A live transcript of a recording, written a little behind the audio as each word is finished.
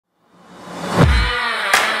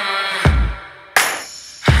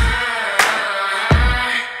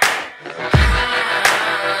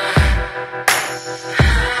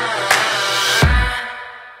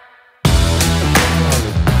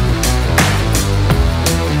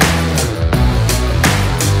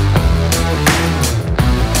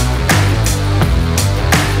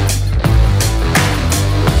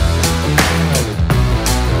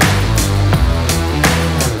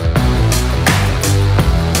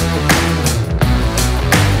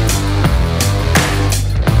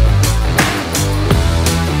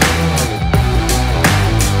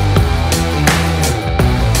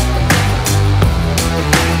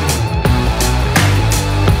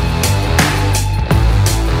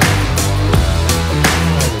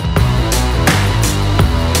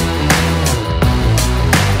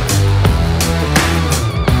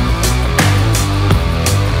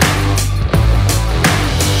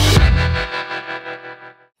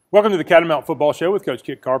Welcome to the Catamount Football Show with Coach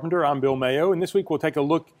Kit Carpenter. I'm Bill Mayo, and this week we'll take a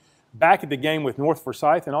look back at the game with North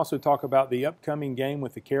Forsyth and also talk about the upcoming game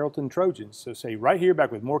with the Carrollton Trojans. So stay right here,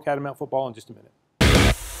 back with more Catamount Football in just a minute.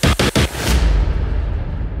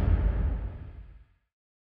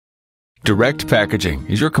 Direct Packaging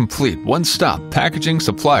is your complete one-stop packaging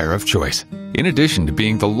supplier of choice. In addition to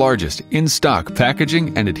being the largest in-stock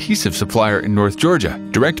packaging and adhesive supplier in North Georgia,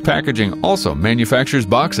 Direct Packaging also manufactures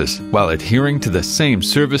boxes while adhering to the same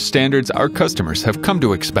service standards our customers have come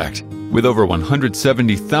to expect. With over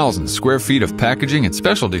 170,000 square feet of packaging and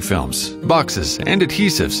specialty films, boxes, and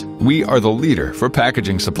adhesives, we are the leader for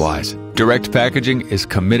packaging supplies. Direct Packaging is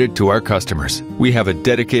committed to our customers. We have a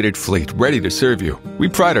dedicated fleet ready to serve you. We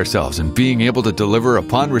pride ourselves in being able to deliver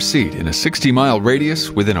upon receipt in a 60-mile radius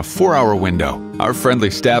within a 4-hour window. Our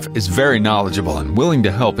friendly staff is very knowledgeable and willing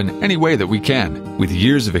to help in any way that we can. With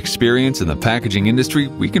years of experience in the packaging industry,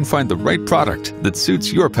 we can find the right product that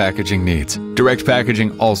suits your packaging needs. Direct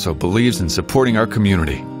Packaging also believes in supporting our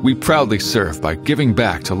community. We proudly serve by giving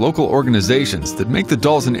back to local organizations that make the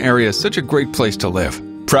Dalton area such a great place to live.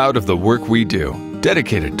 Proud of the work we do,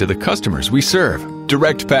 dedicated to the customers we serve.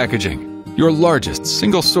 Direct Packaging, your largest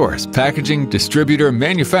single-source packaging distributor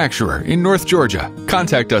manufacturer in North Georgia.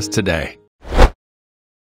 Contact us today.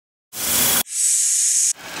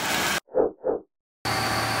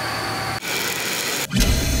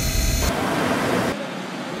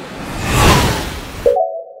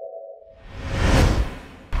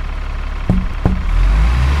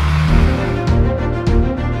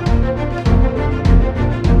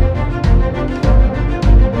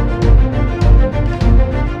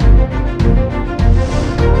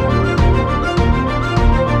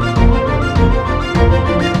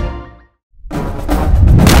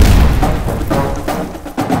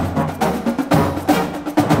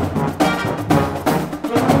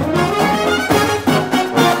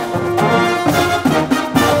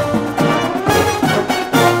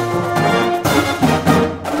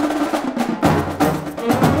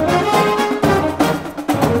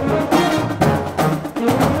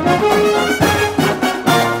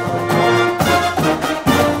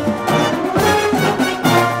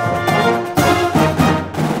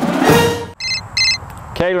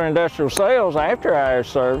 Industrial sales after hours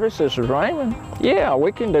service. This is Raymond. Yeah,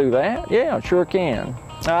 we can do that. Yeah, sure can.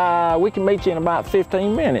 We can meet you in about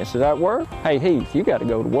 15 minutes. Does that work? Hey, Heath, you got to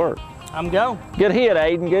go to work. I'm go. Good hit,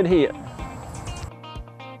 Aiden. Good hit.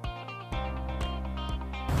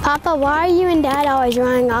 Papa, why are you and Dad always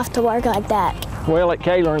running off to work like that? Well, at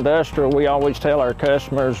Catamount Industrial, we always tell our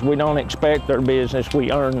customers we don't expect their business,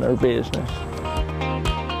 we earn their business.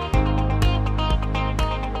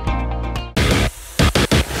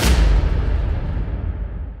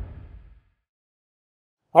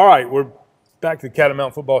 All right, we're back to the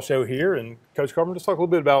Catamount Football Show here, and Coach Carpenter, let's talk a little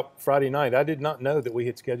bit about Friday night. I did not know that we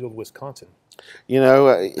had scheduled Wisconsin. You know,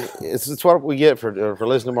 it's what we get for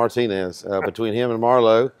listening to Martinez between him and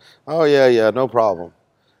Marlowe. Oh yeah, no problem.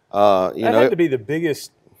 That had to be the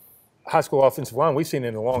biggest high school offensive line we've seen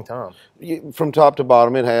in a long time. From top to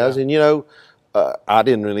bottom, it has, yeah. And you know, I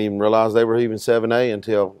didn't really even realize they were even 7A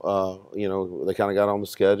until you know, they kind of got on the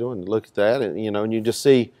schedule and looked at that, and you know, and you just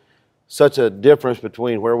see such a difference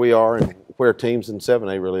between where we are and where teams in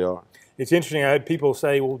 7A really are. It's interesting. I had people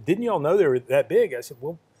say, well, didn't y'all know they were that big? I said,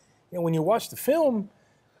 well, you know, when you watch the film,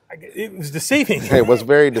 it was deceiving. It was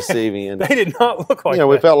very deceiving. And they did not look like that.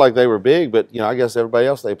 We felt like they were big, but, you know, I guess everybody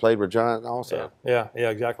else they played were giant also. Yeah,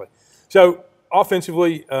 exactly. So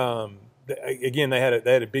offensively, again, they had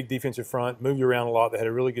a big defensive front, moved around a lot. They had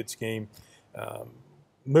a really good scheme.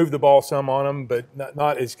 Moved the ball some on them, but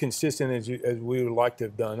not as consistent as we would like to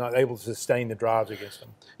have done, not able to sustain the drives against them.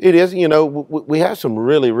 It is, you know, we have some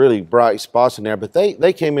really, really bright spots in there, but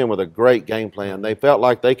they came in with a great game plan. They felt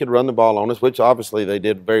like they could run the ball on us, which obviously they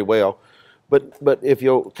did very well. But if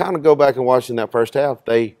you'll kind of go back and watch in that first half,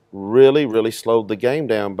 they really, really slowed the game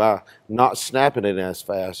down by not snapping it as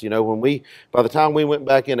fast. You know, by the time we went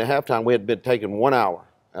back into halftime, we had been taking 1 hour,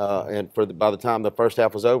 by the time the first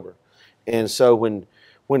half was over. And so when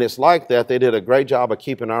it's like that, they did a great job of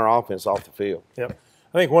keeping our offense off the field. Yep.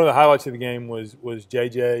 I think one of the highlights of the game was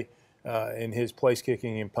JJ and his place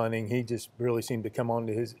kicking and punting. He just really seemed to come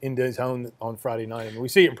into his own on Friday night. I mean, we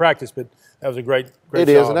see it in practice, but that was a great It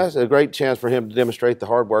is, and that's a great chance for him to demonstrate the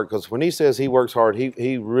hard work, because when he says he works hard,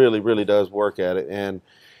 he really, really does work at it. And,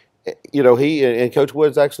 you know, he and Coach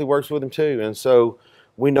Woods actually works with him too. And so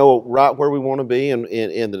we know right where we want to be in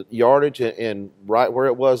the yardage, and right where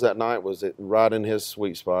it was that night was right in his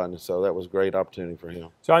sweet spot, and so that was a great opportunity for him.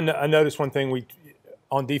 So I noticed one thing,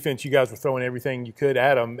 on defense you guys were throwing everything you could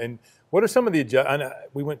at them, and What are some of the adjustments?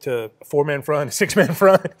 We went to a 4-man front, a 6-man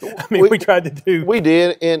front. I mean, we tried to do. We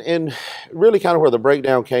did, and really kind of where the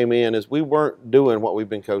breakdown came in is we weren't doing what we've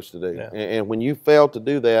been coached to do. Yeah. And when you fail to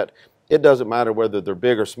do that, it doesn't matter whether they're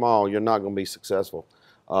big or small, you're not going to be successful.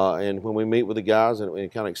 And when we meet with the guys and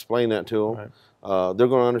kind of explain that to them, they're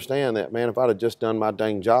going to understand that, man, if I'd have just done my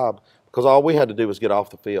dang job, because all we had to do was get off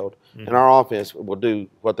the field, and our offense will do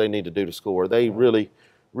what they need to do to score. They really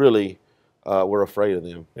we're afraid of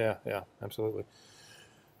them. Yeah, absolutely.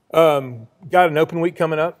 Got an open week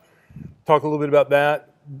coming up. Talk a little bit about that.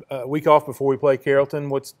 Week off before we play Carrollton.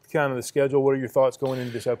 What's kind of the schedule? What are your thoughts going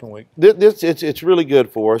into this open week? It's really good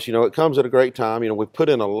for us. You know, it comes at a great time. You know, we've put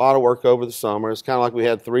in a lot of work over the summer. It's kind of like we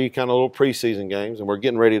had 3 kind of little preseason games, and we're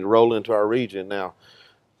getting ready to roll into our region now.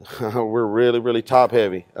 We're really top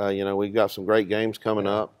heavy. You know, we've got some great games coming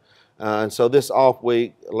up. And so this off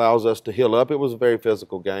week allows us to heal up. It was a very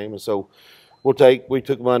physical game, and so we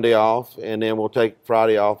took Monday off, and then we'll take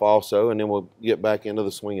Friday off also, and then we'll get back into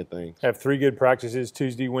the swing of things. Have 3 good practices,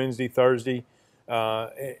 Tuesday, Wednesday, Thursday.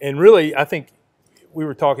 And really, I think we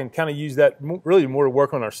were talking, kind of use that really more to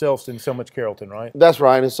work on ourselves than so much Carrollton, right? That's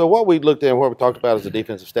right. And so what we looked at and what we talked about as a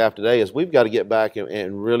defensive staff today is we've got to get back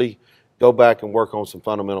and really go back and work on some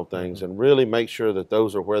fundamental things and really make sure that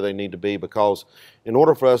those are where they need to be, because in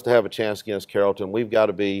order for us to have a chance against Carrollton, we've got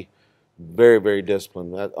to be very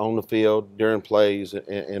disciplined on the field, during plays,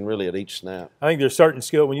 and really at each snap. I think there's certain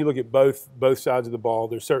skill when you look at both sides of the ball.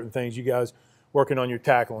 There's certain things you guys working on your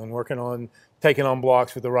tackling, working on taking on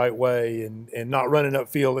blocks the right way, and not running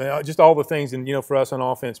upfield, and just all the things. And for us on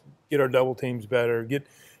offense, get our double teams better, get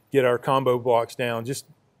our combo blocks down. Just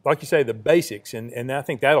like you say, the basics, and I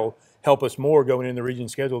think that'll help us more going in the region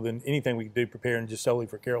schedule than anything we could do preparing just solely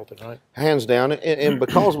for Carrollton, right? Hands down. And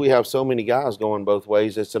because we have so many guys going both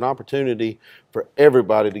ways, it's an opportunity for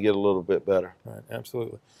everybody to get a little bit better. Right,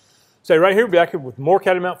 absolutely. So right here, we'll be back with more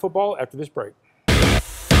Catamount football after this break.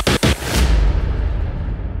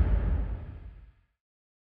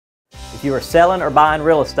 If you are selling or buying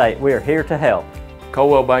real estate, we are here to help.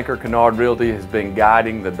 Coldwell Banker Kennard Realty has been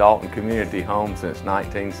guiding the Dalton community home since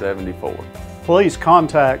 1974. Please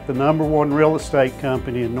contact the #1 real estate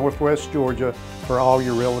company in Northwest Georgia for all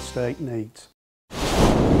your real estate needs. All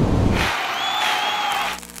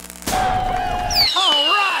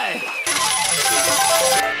right!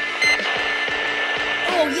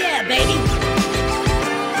 Oh yeah, baby!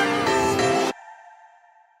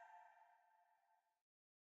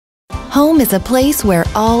 Home is a place where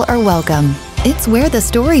all are welcome. It's where the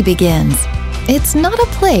story begins. It's not a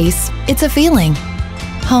place, it's a feeling.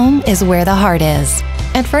 Home is where the heart is.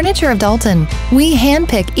 At Furniture of Dalton, we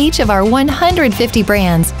handpick each of our 150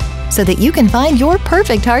 brands so that you can find your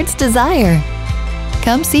perfect heart's desire.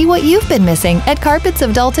 Come see what you've been missing at Carpets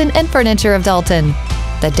of Dalton and Furniture of Dalton,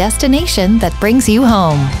 the destination that brings you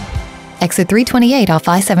home. Exit 328 off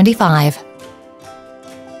I-75.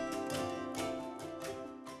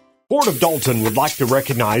 Board of Dalton would like to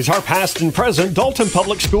recognize our past and present Dalton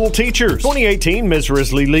Public School teachers. 2018 Ms.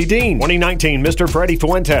 Risley Lee Dean, 2019 Mr. Freddie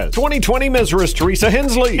Fuentes, 2020 Ms. Teresa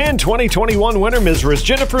Hensley, and 2021 winner Ms.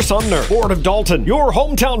 Jennifer Sumner. Board of Dalton, your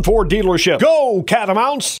hometown Ford dealership. Go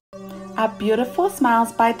Catamounts! At Beautiful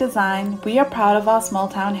Smiles by Design, we are proud of our small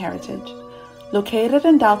town heritage. Located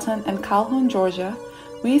in Dalton and Calhoun, Georgia,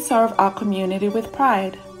 we serve our community with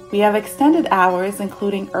pride. We have extended hours,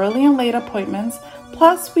 including early and late appointments.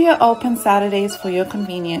 Plus, we are open Saturdays for your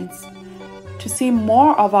convenience. To see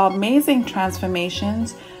more of our amazing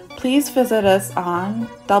transformations, please visit us on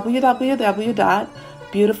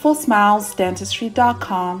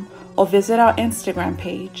www.beautifulsmilesdentistry.com or visit our Instagram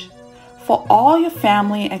page. For all your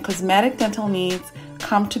family and cosmetic dental needs,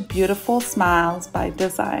 come to Beautiful Smiles by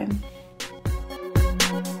Design.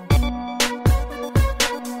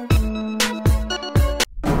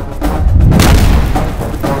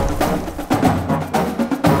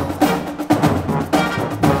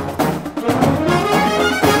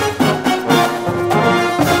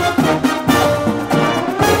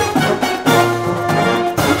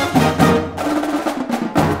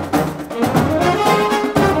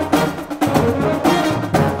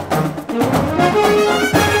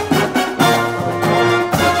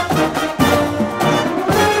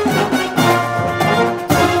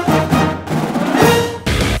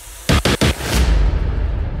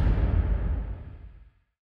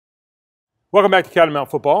 Welcome back to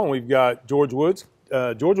Catamount Football, and we've got George Woods.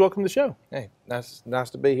 George, welcome to the show. Hey, nice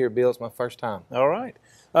to be here, Bill. It's my first time. All right.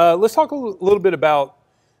 Let's talk a little bit about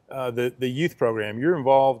the youth program. You're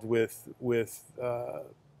involved with the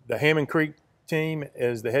Hammond Creek team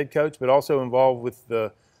as the head coach, but also involved with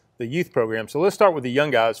the youth program. So let's start with the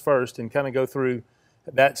young guys first and kind of go through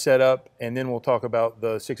that set up, and then we'll talk about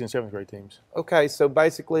the 6th and 7th grade teams. Okay, so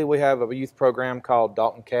basically we have a youth program called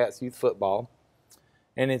Dalton Cats Youth Football,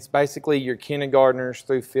 and it's basically your kindergartners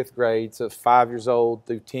through 5th grade, so 5 years old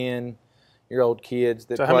through 10-year-old kids.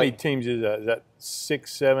 That so how many teams is that? Is that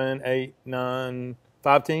 6, 7, 8, 9,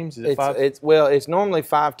 5 teams? Is it 5? It's normally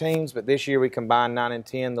 5 teams, but this year we combined 9 and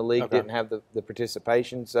 10. The league didn't have the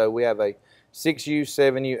participation, so we have a 6U,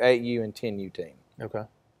 7U, 8U, and 10U team. Okay.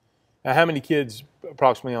 Now, how many kids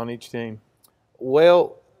approximately on each team?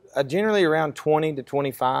 Well, generally around 20 to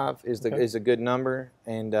 25 is a good number,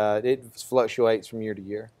 and it fluctuates from year to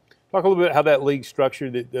year. Talk a little bit how that league's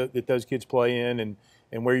structured that those kids play in,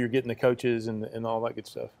 and where you're getting the coaches and all that good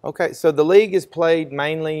stuff. Okay, so the league is played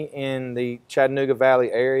mainly in the Chattanooga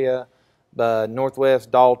Valley area. Northwest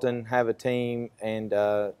Dalton have a team, and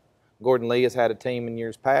Gordon Lee has had a team in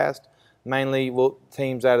years past. Mainly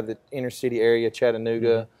teams out of the inner city area,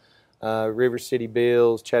 Chattanooga, River City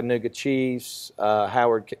Bills, Chattanooga Chiefs,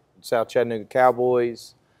 South Chattanooga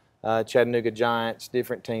Cowboys, Chattanooga Giants,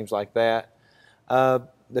 different teams like that.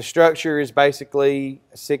 The structure is basically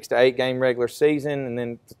a 6 to 8 game regular season, and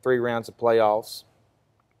then 3 rounds of playoffs.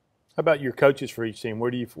 How about your coaches for each team?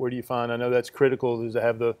 Where do you find? I know that's critical is to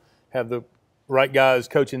have the right guys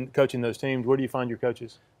coaching those teams. Where do you find your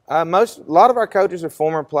coaches? A lot of our coaches are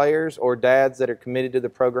former players or dads that are committed to the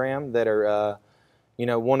program that are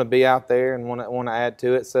want to be out there and want to add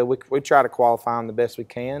to it. So we try to qualify them the best we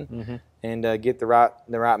can and get the right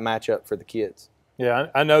matchup for the kids. Yeah,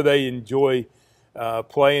 I know they enjoy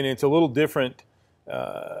playing. It's a little different.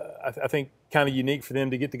 I think kind of unique for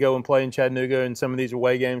them to get to go and play in Chattanooga and some of these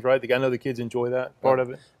away games, right? I know the kids enjoy that part of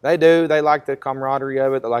it. They do. They like the camaraderie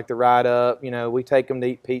of it. They like the ride up. We take them to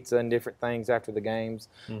eat pizza and different things after the games.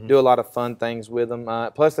 Do a lot of fun things with them.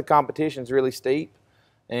 Plus the competition's really steep.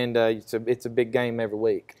 And it's a big game every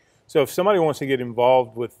week. So if somebody wants to get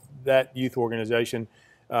involved with that youth organization,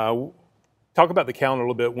 talk about the calendar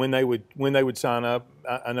a little bit. When they would sign up.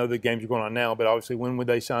 I know the games are going on now, but obviously when would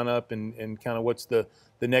they sign up, and kind of what's the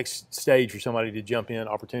next stage for somebody to jump in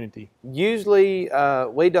opportunity? Usually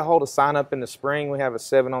we hold a sign up in the spring. We have a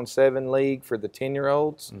 7-on-7 league for the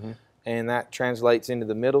 10-year-olds, and that translates into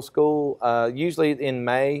the middle school. Usually in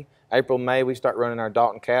April, May, we start running our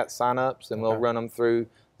Dalton Cats sign-ups, and we'll run them through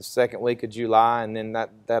the 2nd week of July, and then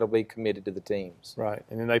that'll be committed to the teams. Right,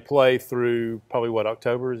 and then they play through probably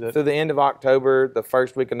October? Is that through the end of October? The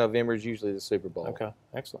 1st week of November is usually the Super Bowl. Okay,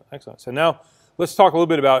 excellent. So now let's talk a little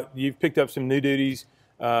bit about, you've picked up some new duties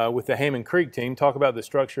with the Hammond Creek team. Talk about the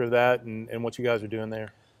structure of that and what you guys are doing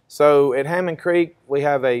there. So at Hammond Creek, we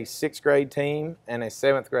have a 6th grade team and a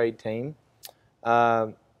 7th grade team.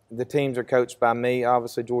 The teams are coached by me.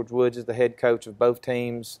 Obviously, George Woods is the head coach of both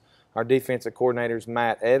teams. Our defensive coordinator is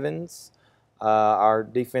Matt Evans. Our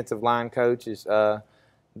defensive line coach is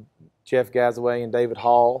Jeff Gazaway and David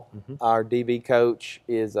Hall. Our DB coach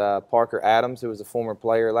is Parker Adams, who was a former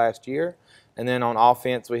player last year. And then on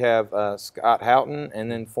offense, we have Scott Houghton,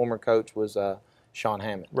 and then former coach was Sean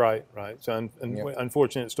Hammond. Right. So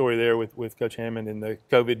unfortunate story there with Coach Hammond and the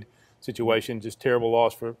COVID situation. Just terrible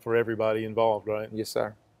loss for everybody involved, right? Yes,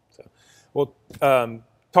 sir. Well,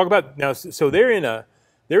 talk about now. So they're in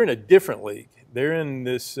a different league. They're in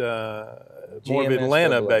this more of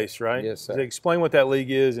Atlanta base, right? Yes, sir. So explain what that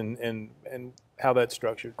league is and how that's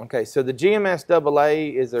structured. Okay, so the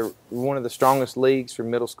GMSAA is one of the strongest leagues for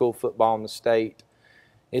middle school football in the state.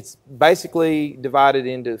 It's basically divided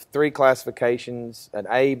into 3 classifications: an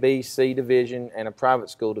A, B, C division, and a private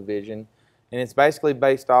school division. And it's basically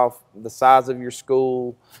based off the size of your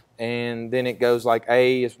school. And then it goes like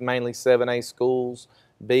A is mainly 7A schools,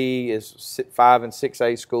 B is 5 and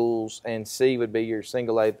 6A schools, and C would be your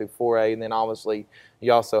single A through 4A. And then obviously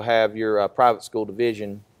you also have your private school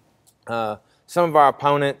division. Some of our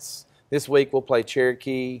opponents this week will play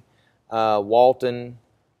Cherokee, Walton,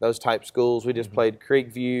 those type schools. We just played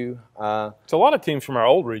Creekview. It's a lot of teams from our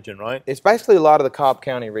old region, right? It's basically a lot of the Cobb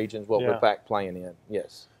County regions what we're back playing in,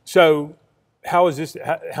 yes. So how is this?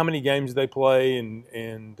 How many games do they play,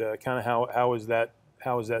 and kind of how is that?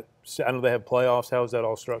 How is that? I know they have playoffs. How is that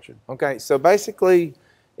all structured? Okay, so basically,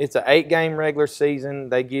 it's an 8-game regular season.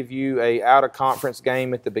 They give you a out-of-conference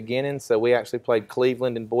game at the beginning. So we actually played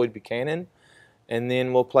Cleveland and Boyd Buchanan, and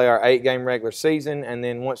then we'll play our 8-game regular season. And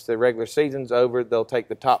then once the regular season's over, they'll take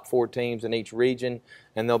the top 4 teams in each region,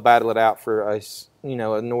 and they'll battle it out for a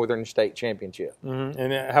Northern State championship.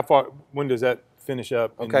 And how far? When does that finish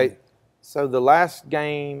up? Okay. So the last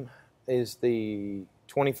game is the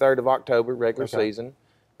 23rd of October, regular season.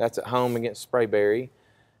 That's at home against Sprayberry.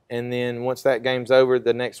 and then once that game's over,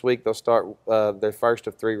 the next week they'll start their first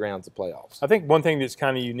of 3 rounds of playoffs. I think one thing that's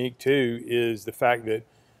kind of unique too is the fact that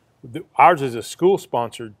ours is a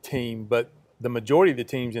school-sponsored team, but the majority of the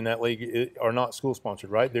teams in that league are not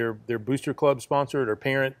school-sponsored, right? They're booster club sponsored or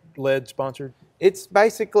parent-led sponsored. It's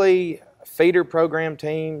basically feeder program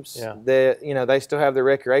teams that, you know, they still have their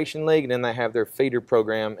recreation league, and then they have their feeder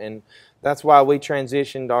program, and that's why we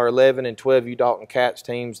transitioned our 11 and 12U Dalton Cats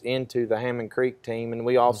teams into the Hammond Creek team, and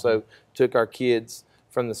we also took our kids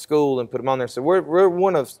from the school and put them on there. So we're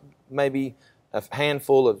one of maybe a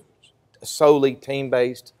handful of solely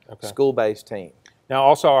team-based, school-based team. Now,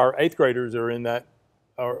 also our 8th graders are in that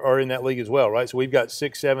league as well, right? So we've got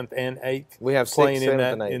 6th, 7th, and 8th. We have 6th, playing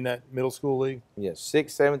 7th, and 8th in that middle school league. Yes,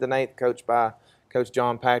 6th, 7th, and 8th, coached by Coach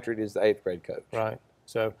John Patrick, is the 8th grade coach. Right.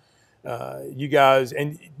 So you guys,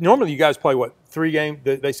 and normally you guys play what, 3 games?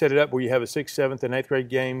 They set it up where you have a 6th, 7th, and 8th grade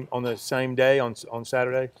game on the same day on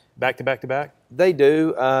Saturday, back to back to back. They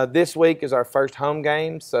do. This week is our first home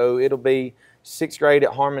game, so it'll be 6th grade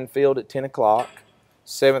at Harmon Field at 10 o'clock,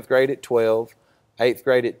 7th grade at 12, 8th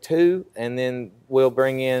grade at 2, and then we'll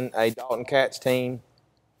bring in a Dalton Cats team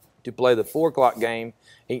to play the 4 o'clock game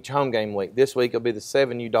each home game week. This week will be the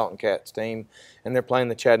 7U Dalton Cats team, and they're playing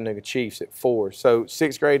the Chattanooga Chiefs at 4. So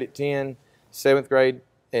 6th grade at 10, 7th grade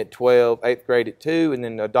at 12, 8th grade at 2, and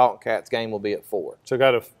then the Dalton Cats game will be at 4.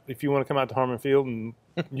 So if you want to come out to Harmon Field, and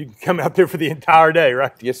you can come out there for the entire day,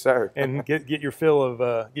 right? Yes, sir. And get your fill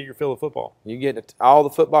of football. You get all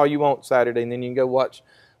the football you want Saturday, and then you can go watch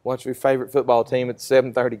your favorite football team at the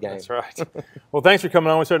 7:30 game. That's right. Well, thanks for coming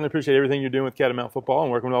on. We certainly appreciate everything you're doing with Catamount Football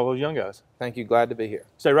and working with all those young guys. Thank you. Glad to be here.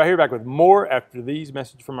 Stay right here, back with more after these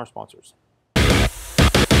messages from our sponsors.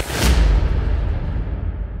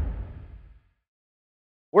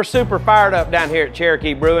 We're super fired up down here at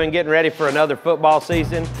Cherokee Brewing, getting ready for another football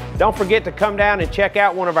season. Don't forget to come down and check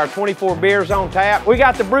out one of our 24 beers on tap. We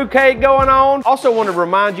got the brewcade going on. Also want to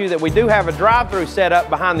remind you that we do have a drive-thru set up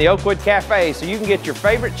behind the Oakwood Cafe, so you can get your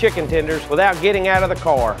favorite chicken tenders without getting out of the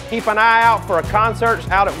car. Keep an eye out for a concert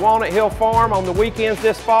out at Walnut Hill Farm on the weekends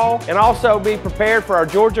this fall, and also be prepared for our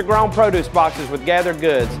Georgia-grown produce boxes with gathered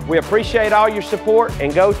goods. We appreciate all your support,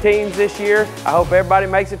 and go teams this year. I hope everybody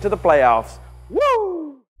makes it to the playoffs. Woo!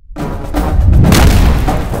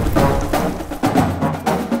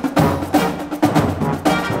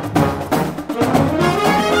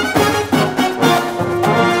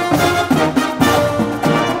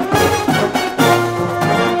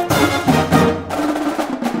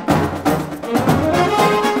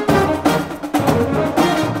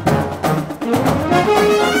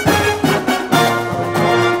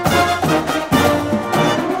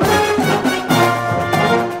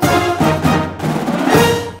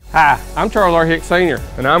 Hi, I'm Charles R. Hicks Sr.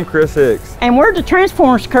 And I'm Chris Hicks. And we're the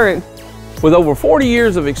Transformers crew. With over 40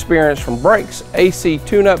 years of experience from brakes, AC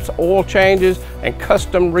tune-ups, oil changes, and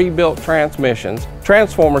custom rebuilt transmissions,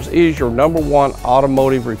 Transformers is your #1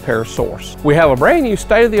 automotive repair source. We have a brand new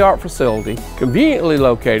state-of-the-art facility conveniently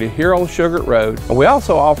located here on Sugar Road, and we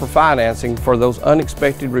also offer financing for those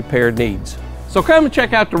unexpected repair needs. So come and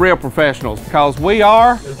check out the real professionals, because we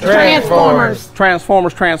are Transformers.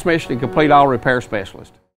 Transformers Transmission and Complete Auto Repair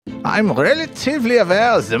Specialist. I'm relatively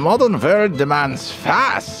aware the modern world demands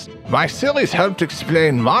fast. My series helped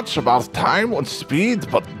explain much about time and speed,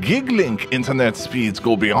 but gig-link internet speeds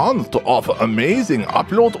go beyond to offer amazing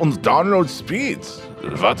upload and download speeds,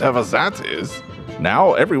 whatever that is.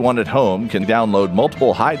 Now everyone at home can download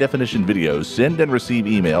multiple high-definition videos, send and receive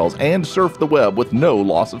emails, and surf the web with no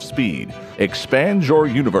loss of speed. Expand your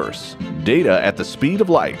universe. Data at the speed of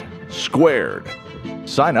light. Squared.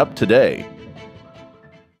 Sign up today.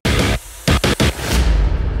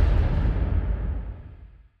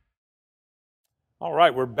 All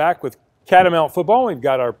right, we're back with Catamount Football. We've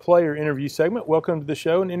got our player interview segment. Welcome to the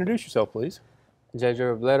show, and introduce yourself, please. JJ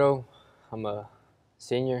Robledo. I'm a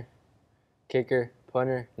senior, kicker,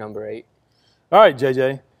 punter, number 8. All right,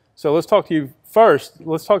 JJ. So let's talk to you first.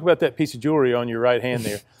 Let's talk about that piece of jewelry on your right hand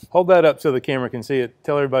there. Hold that up so the camera can see it.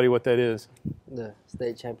 Tell everybody what that is. The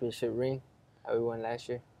state championship ring that we won last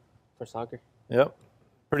year for soccer. Yep.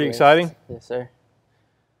 Pretty exciting? Yes, sir.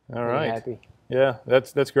 All right. I'm happy. Yeah,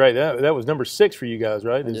 that's great. That was number 6 for you guys,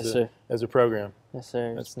 right? Yes, sir. As a program. Yes,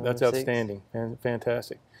 sir. That's outstanding and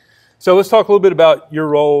fantastic. So let's talk a little bit about your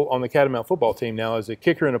role on the Catamount football team now as a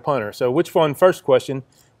kicker and a punter. So first question,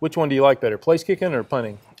 which one do you like better, place kicking or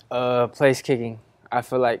punting? Place kicking. I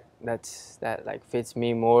feel like that fits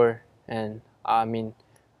me more, and I mean,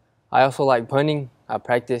 I also like punting. I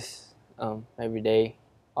practice every day,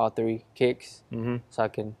 all 3 kicks, so I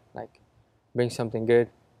can bring something good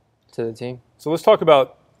to the team. So let's talk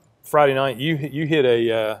about Friday night, you hit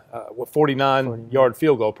a 49-yard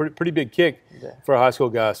field goal, pretty big kick for a high school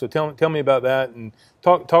guy. So tell me about that and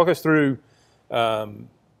talk us through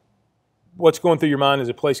what's going through your mind as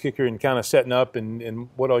a place kicker and kind of setting up and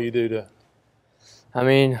what all you do to. I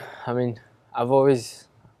mean, I've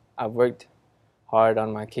worked hard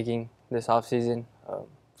on my kicking this offseason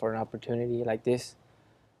for an opportunity like this.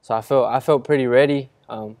 So I felt pretty ready.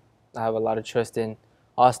 I have a lot of trust in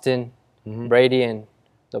Austin, Brady, and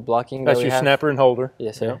the blocking. That's your snapper and holder.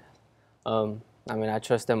 Yes, sir. Yeah. I mean, I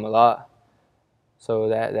trust them a lot. So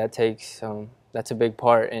that takes that's a big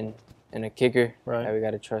part in a kicker. Right. That we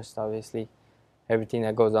got to trust, obviously, everything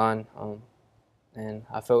that goes on. And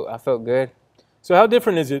I felt good. So how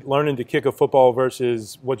different is it learning to kick a football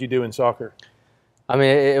versus what you do in soccer? I mean,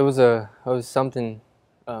 it was something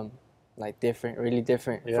like different, really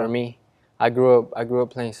different for me. I grew up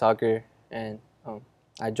playing soccer, and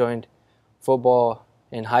I joined football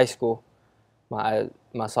in high school, my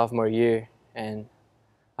sophomore year, and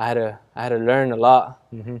I had to learn a lot.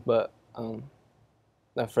 But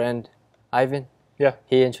a friend, Ivan,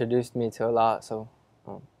 he introduced me to a lot. So,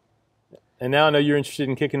 and now I know you're interested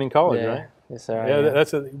in kicking in college, right? Yes, sir. Yeah,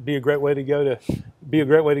 be a great way to go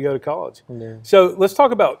to college. Yeah. So let's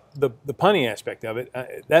talk about the punting aspect of it,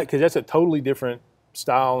 because that's a totally different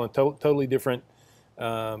style and totally different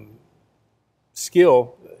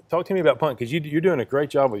skill. Talk to me about punting, because you're doing a great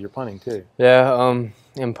job with your punting too. Yeah,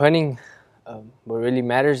 in punting, what really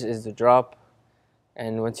matters is the drop,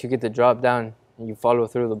 and once you get the drop down and you follow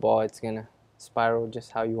through the ball, it's gonna spiral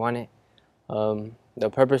just how you want it. The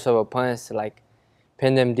purpose of a punt is to like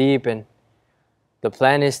pin them deep, and the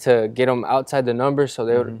plan is to get them outside the numbers so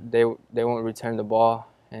they won't return the ball.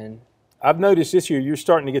 And I've noticed this year you're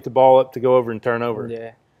starting to get the ball up to go over and turn over.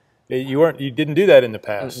 Yeah. You didn't do that in the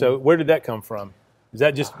past. So where did that come from? Is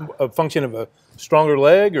that just a function of a stronger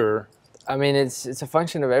leg, or? I mean, it's a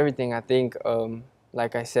function of everything. I think,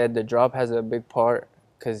 like I said, the drop has a big part,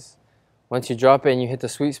 because once you drop it and you hit the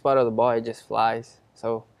sweet spot of the ball, it just flies.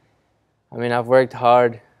 So, I mean, I've worked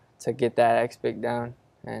hard to get that aspect down.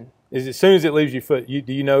 And as soon as it leaves your foot,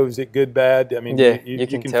 do you know, is it good, bad? I mean, yeah, you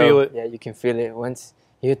can tell. feel it. Yeah, you can feel it. Once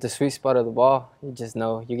you hit the sweet spot of the ball, you just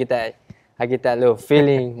know. You get that. I get that little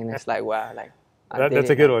feeling, and it's like, wow, like. That's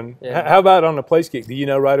a good one. Yeah. How about on the place kick? Do you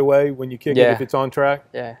know right away when you kick it if it's on track?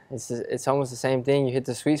 Yeah, it's almost the same thing. You hit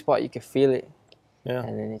the sweet spot, you can feel it. Yeah.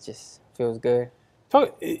 And then it just feels good.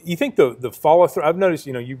 You think the follow through? I've noticed,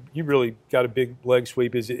 you really got a big leg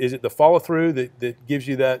sweep. Is it the follow through that gives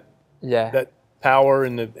you that that power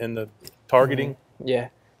and the targeting? Yeah,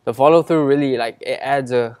 the follow through really, like, it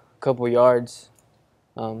adds a couple yards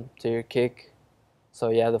to your kick. So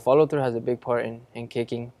yeah, the follow through has a big part in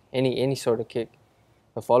kicking any sort of kick.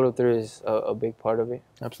 The follow through is a big part of it.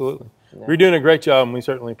 Absolutely. Yeah. You're doing a great job, and we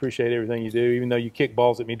certainly appreciate everything you do. Even though you kick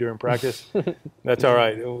balls at me during practice, that's all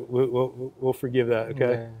right. We'll forgive that.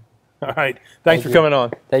 Okay. Yeah. All right. Thanks for coming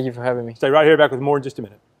on. Thank you for having me. Stay right here. Back with more in just a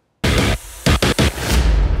minute.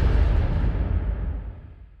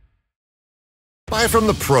 Buy from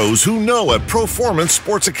the pros who know at Proformance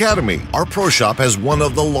Sports Academy. Our pro shop has one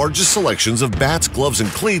of the largest selections of bats, gloves, and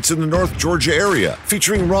cleats in the North Georgia area,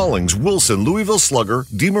 featuring Rawlings, Wilson, Louisville Slugger,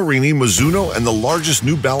 DeMarini, Mizuno, and the largest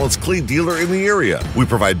New Balance cleat dealer in the area. We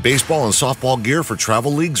provide baseball and softball gear for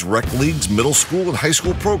travel leagues, rec leagues, middle school, and high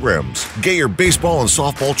school programs. Get your baseball and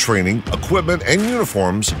softball training, equipment, and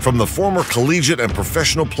uniforms from the former collegiate and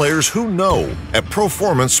professional players who know at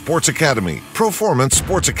Proformance Sports Academy.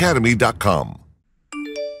 ProformanceSportsAcademy.com.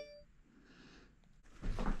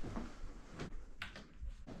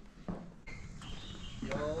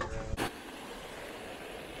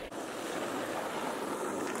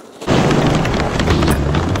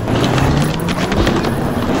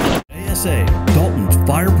 Dalton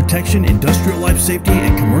Fire Protection, Industrial Life Safety,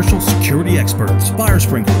 and Commercial Security Experts. Fire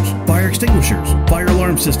sprinklers, fire extinguishers, fire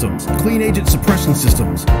alarm systems, clean agent suppression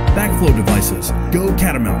systems, backflow devices. Go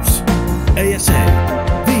Catamounts. ASA,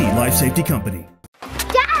 the Life Safety Company.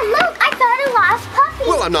 Dad, look, I found a lost puppy.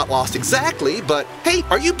 Well, I'm not lost exactly, but hey,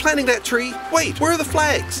 are you planting that tree? Wait, where are the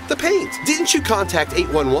flags? The paint? Didn't you contact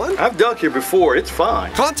 811? I've dug here before, it's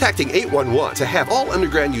fine. Contacting 811 to have all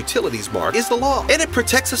underground utilities marked is the law, and it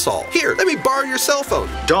protects us all. Here, let me borrow your cell phone.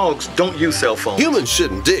 Dogs don't use cell phones. Humans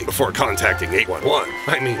shouldn't dig before contacting 811.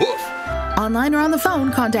 I mean, woof. Online or on the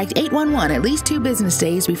phone, contact 811 at least 2 business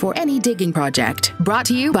days before any digging project. Brought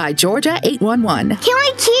to you by Georgia 811. Can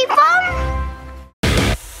we keep them?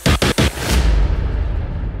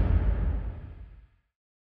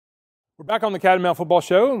 We're back on the Catamount Football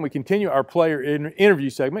Show, and we continue our player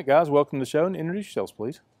interview segment. Guys, welcome to the show, and introduce yourselves,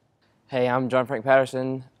 please. Hey, I'm John Frank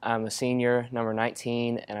Patterson. I'm a senior, number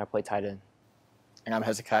 19, and I play tight end. And I'm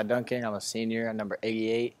Hezekiah Duncan. I'm a senior, number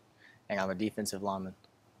 88, and I'm a defensive lineman.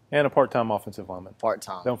 And a part-time offensive lineman.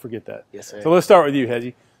 Part-time. Don't forget that. Yes, sir. So let's start with you,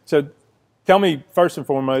 Hezzy. So tell me, first and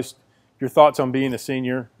foremost, your thoughts on being a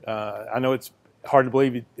senior. I know it's hard to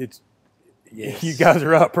believe it's yes. You guys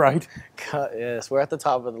are up, right? Yes, we're at the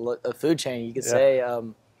top of the food chain, you could say.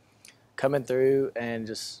 Coming through and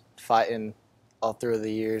just fighting all through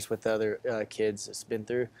the years with the other kids it's been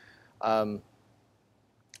through. I mean,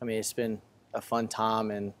 it's been a fun time,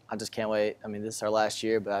 and I just can't wait. I mean, this is our last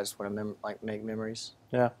year, but I just want to make memories.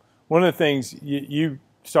 Yeah. One of the things you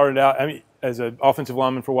started out, I mean, as an offensive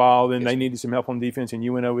lineman for a while, then they needed some help on defense, and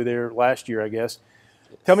you went over there last year, I guess.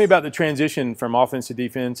 Tell me about the transition from offense to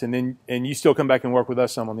defense, and you still come back and work with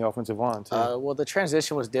us some on the offensive line, too. Well, the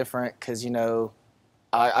transition was different because, you know,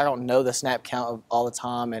 I don't know the snap count all the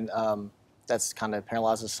time, and that's kind of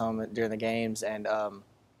paralyzes some during the games. And,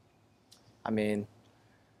 I mean,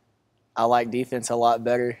 I like defense a lot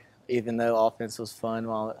better, even though offense was fun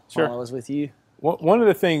while I was with you. Well, one of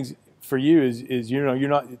the things for you is you know, you're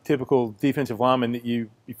not the typical defensive lineman that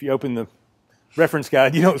if you open the reference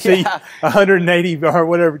guide, you don't see 180 or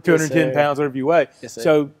whatever, 210 pounds, whatever you weigh. Yes,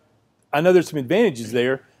 so I know there's some advantages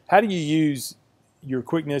there. How do you use your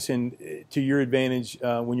quickness and to your advantage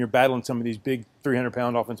when you're battling some of these big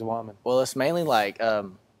 300-pound offensive linemen? Well, it's mainly like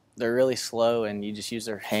they're really slow, and you just use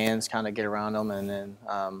their hands kind of get around them, and then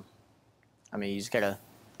I mean, you just gotta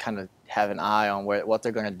kind of have an eye on what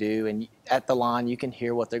they're gonna do, and at the line you can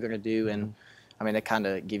hear what they're gonna do, and I mean, they kind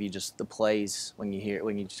of give you just the plays when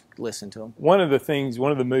you just listen to them. One of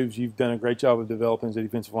the moves you've done a great job of developing as a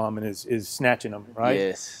defensive lineman is snatching them, right?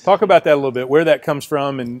 Yes. Talk about that a little bit, where that comes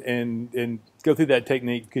from, and go through that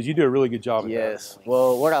technique, because you do a really good job at that. Yes.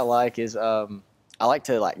 Well, what I like is I like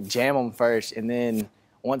to like jam them first, and then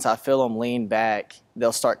once I feel them lean back,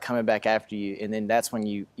 they'll start coming back after you, and then that's when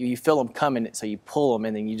you feel them coming, so you pull them,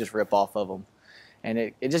 and then you just rip off of them. And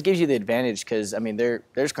it just gives you the advantage because, I mean, they're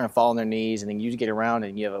just going to fall on their knees, and then you just get around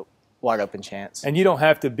and you have a wide open chance. And you don't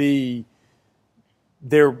have to be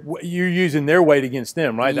there. You're using their weight against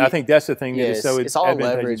them, right? I think that's the thing that is so it's all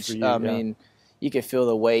advantageous leverage. for you. I mean, you can feel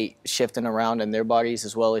the weight shifting around in their bodies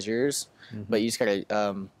as well as yours, but you just got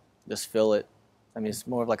to just feel it. I mean, it's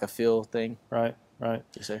more of like a feel thing. Right, right.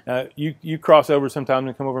 Yes, sir. You cross over sometimes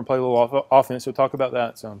and come over and play a little offense, so talk about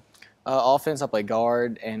that some. Offense, I play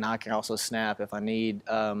guard, and I can also snap if I need.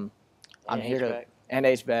 I'm here to and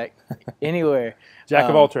H-back anywhere. Jack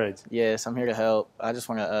of all trades. Yes, I'm here to help. I just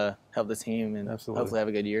want to help the team and hopefully have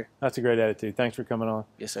a good year. That's a great attitude. Thanks for coming on.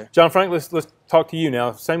 Yes, sir. John Frank, let's talk to you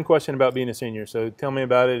now. Same question about being a senior. So tell me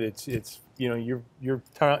about it. It's you know your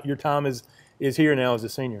time is here now as a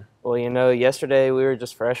senior. Well, you know, yesterday we were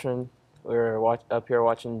just freshmen. We were up here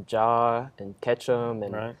watching Ja and Ketchum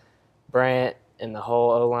and Brant and the whole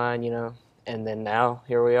O-line, you know, and then now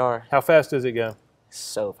here we are. How fast does it go?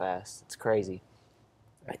 So fast. It's crazy.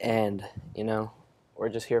 And, you know, we're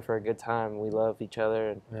just here for a good time. We love each other,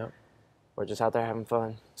 and we're just out there having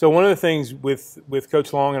fun. So one of the things with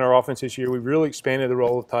Coach Long in our offense this year, we've really expanded the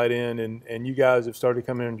role of tight end, and you guys have started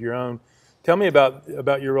coming into your own. Tell me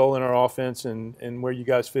about your role in our offense and where you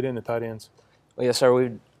guys fit in the tight ends. Well, yes,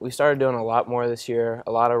 sir. We started doing a lot more this year,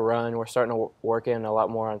 a lot of run. We're starting to work in a lot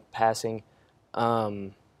more on passing.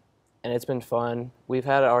 And it's been fun. We've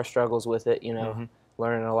had our struggles with it, you know,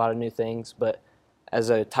 learning a lot of new things. But as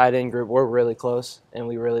a tight end group, we're really close, and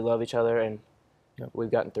we really love each other, and we've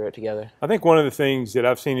gotten through it together. I think one of the things that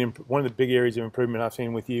I've seen, one of the big areas of improvement I've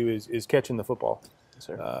seen with you is catching the football. Yes,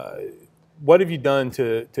 sir. What have you done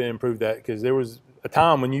to improve that? Because there was a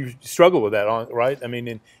time when you struggled with that, right? I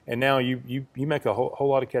mean, and now you make a whole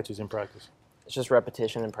lot of catches in practice. It's just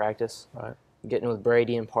repetition in practice. Right. Getting with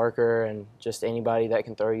Brady and Parker and just anybody that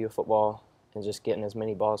can throw you a football and just getting as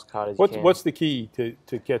many balls caught as you can. What's the key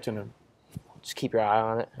to catching them? Just keep your eye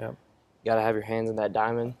on it. Yeah. You got to have your hands in that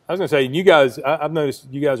diamond. I was going to say, you guys, I've noticed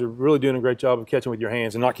you guys are really doing a great job of catching with your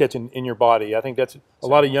hands and not catching in your body. I think that's a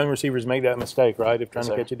lot of young receivers make that mistake, right, of trying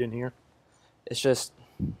to catch it in here. It's just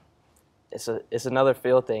it's another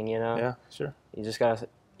feel thing, you know. Yeah, sure. You just got to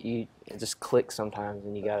it just clicks sometimes,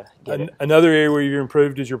 and you got to get it. Another area where you've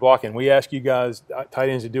improved is your blocking. We ask you guys, tight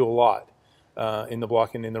ends, to do a lot in the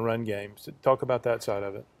blocking in the run game. So talk about that side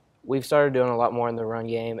of it. We've started doing a lot more in the run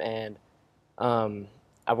game, and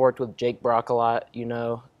I've worked with Jake Brock a lot, you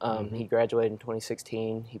know. He graduated in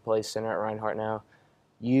 2016. He plays center at Reinhardt now.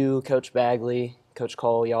 You, Coach Bagley, Coach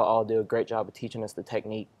Cole, y'all all do a great job of teaching us the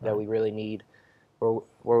technique that we really need,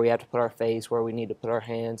 where we have to put our face, where we need to put our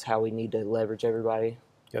hands, how we need to leverage everybody.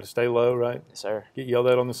 Got to stay low, right? Yes, sir. Get yelled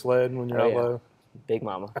at on the sled when you're out low. Big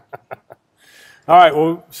mama. All right.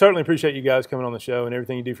 Well, certainly appreciate you guys coming on the show and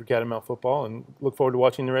everything you do for Catamount Football, and look forward to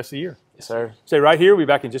watching the rest of the year. Yes, sir. Stay right here. We'll be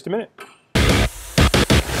back in just a minute.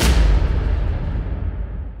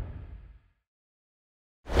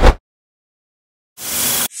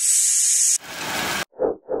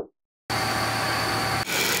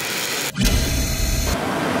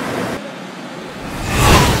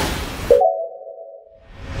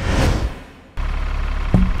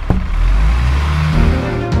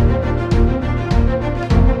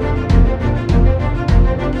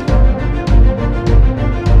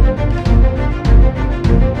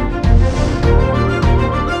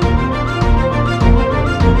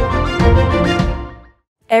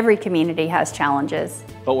 Every community has challenges.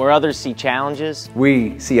 But where others see challenges,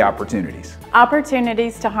 we see opportunities.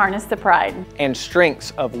 Opportunities to harness the pride and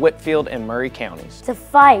strengths of Whitfield and Murray counties. To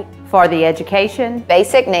fight for the education,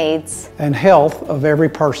 basic needs, and health of every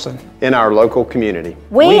person in our local community.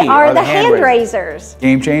 We are the hand raisers,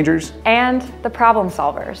 game changers, and the problem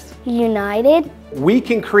solvers. United, we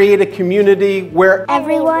can create a community where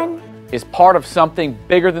everyone is part of something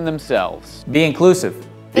bigger than themselves. Be inclusive.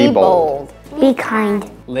 Be bold. Be kind.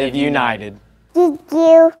 Live united. Thank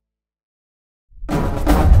you.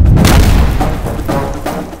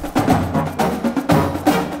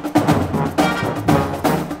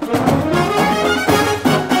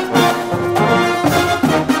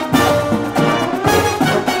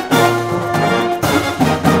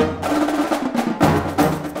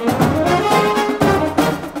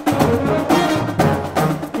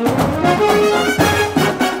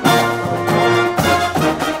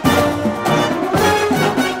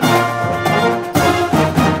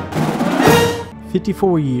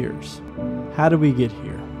 Years. How did we get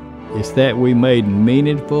here? It's that we made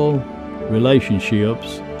meaningful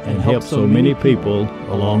relationships and helped so many people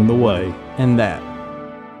along the way. And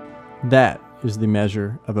that is the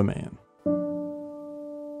measure of a man.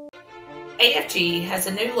 AFG has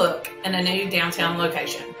a new look and a new downtown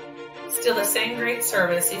location. Still the same great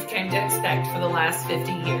service you've come to expect for the last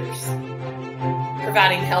 50 years.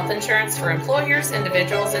 Providing health insurance for employers,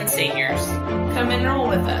 individuals, and seniors. Come enroll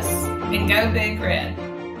with us and go Big Red.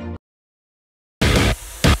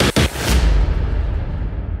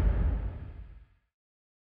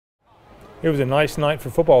 It was a nice night for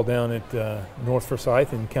football down at North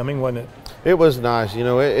Forsyth and Cumming, wasn't it? It was nice. You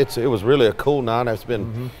know, it was really a cool night. It's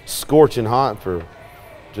been scorching hot for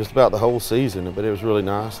just about the whole season, but it was really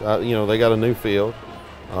nice. You know, they got a new field.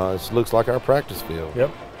 It looks like our practice field.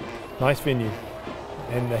 Yep, nice venue.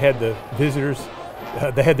 And they had the visitors,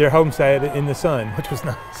 they had their homestead in the sun, which was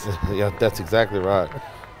nice. Yeah, that's exactly right.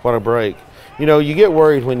 What a break. You know, you get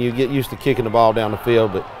worried when you get used to kicking the ball down the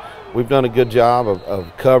field, but we've done a good job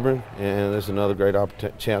of covering, and there's another great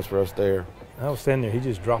chance for us there. I was standing there, he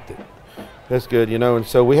just dropped it. That's good, you know, and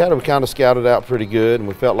so we had them kind of scouted out pretty good, and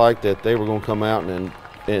we felt like that they were going to come out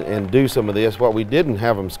and do some of this. What we didn't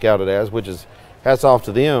have them scouted as, which is hats off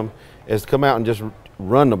to them, is to come out and just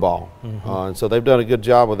run the ball. And so they've done a good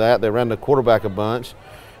job with that. They ran the quarterback a bunch.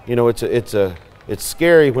 You know, it's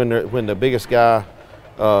scary when the biggest guy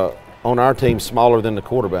on our team's smaller than the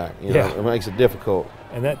quarterback. You know, it makes it difficult.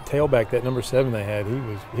 And that tailback, that number 7 they had,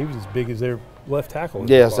 he was as big as their left tackle.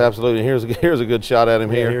 Yes, absolutely. Here's a good shot at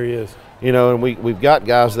him here. Here he is. You know, and we've got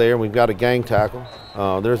guys there, and we've got a gang tackle.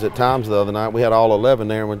 There's at times the other night we had all 11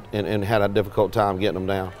 there and had a difficult time getting them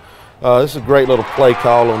down. This is a great little play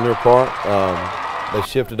call on their part. They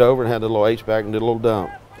shifted over and had the little H-back and did a little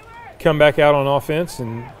dump. Come back out on offense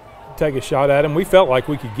and take a shot at him. We felt like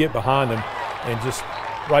we could get behind them and just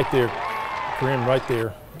right there, Kareem right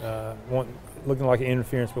there, looking like an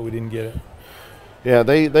interference, but we didn't get it. Yeah,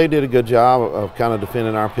 they did a good job of kind of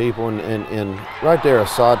defending our people, and right there,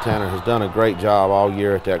 Assad Tanner has done a great job all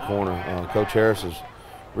year at that corner. Coach Harris is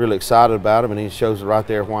really excited about him, and he shows it right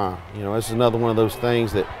there why. You know, this is another one of those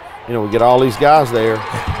things that, you know, we get all these guys there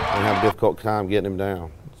and have a difficult time getting him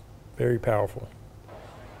down. Very powerful.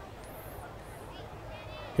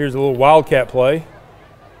 Here's a little wildcat play.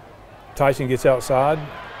 Tyson gets outside,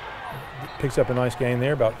 picks up a nice gain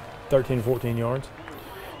there, about 13, 14 yards.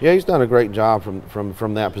 Yeah, he's done a great job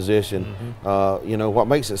from that position. You know, what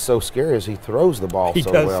makes it so scary is he throws the ball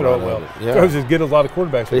so well. He does throw it well. Yeah. Throws as good as a lot of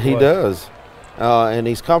quarterbacks. He does. And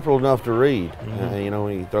he's comfortable enough to read. You know,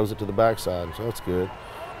 he throws it to the backside, so that's good.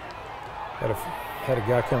 Had a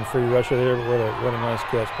guy come free rusher there, but what a nice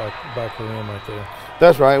catch by Kareem right there.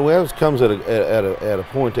 That's right. Well, it comes at a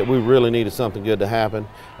point that we really needed something good to happen.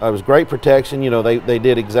 It was great protection. You know, they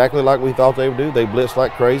did exactly like we thought they would do. They blitzed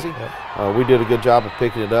like crazy. Yep. We did a good job of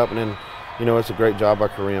picking it up, and then, you know, it's a great job by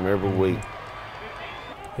Kareem every week.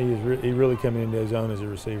 He really coming into his own as a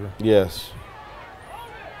receiver. Yes.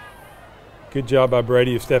 Good job by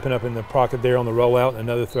Brady of stepping up in the pocket there on the rollout, and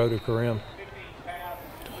another throw to Kareem.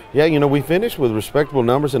 Yeah, you know, we finished with respectable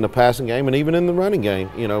numbers in the passing game and even in the running game,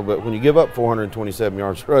 you know, but when you give up 427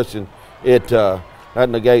 yards rushing, that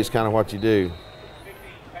negates kind of what you do.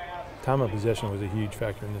 Time of possession was a huge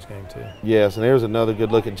factor in this game too. Yes, and there's another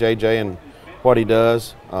good look at JJ and what he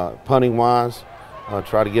does, punting-wise.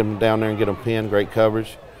 Try to get him down there and get him pinned, great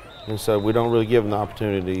coverage. And so we don't really give him the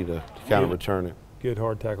opportunity to kind of return it. Good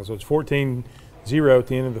hard tackle. So it's 14-0 at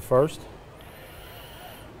the end of the first.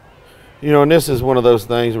 You know, and this is one of those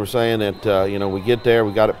things we're saying that, you know, we get there,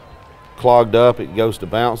 we got it clogged up, it goes to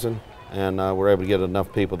bouncing, and we're able to get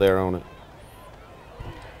enough people there on it.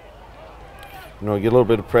 You know, get a little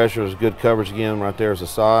bit of pressure. There's good coverage again. Right there is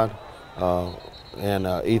Assad and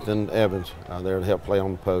Ethan Evans there to help play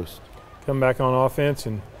on the post. Come back on offense,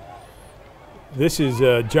 and this is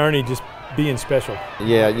Journey just being special.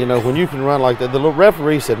 Yeah, you know, when you can run like that, the little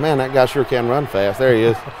referee said, man, that guy sure can run fast. There he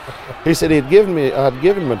is. He said I'd given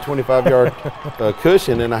him a 25-yard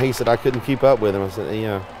cushion, and he said I couldn't keep up with him. I said,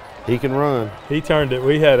 yeah, he can run. He turned it.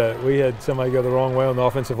 We had somebody go the wrong way on the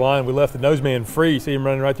offensive line. We left the nose man free. See him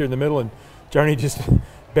running right there in the middle, and Journey just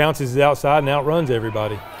bounces outside and outruns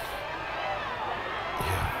everybody.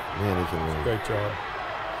 Yeah, man, he can run. Great job.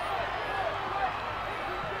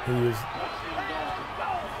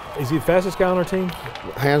 Is he the fastest guy on our team?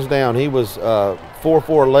 Hands down. He was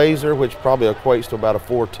 4.4 laser, which probably equates to about a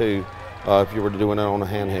 4.2 if you were doing it on a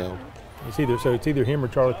handheld. It's either him or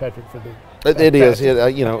Charlie Patrick for the. It is.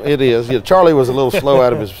 You know, it is. Yeah, Charlie was a little slow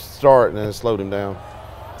out of his start, and it slowed him down.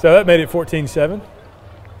 So that made it 14-7.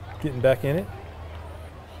 Getting back in it.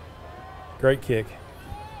 Great kick.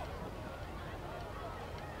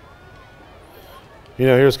 You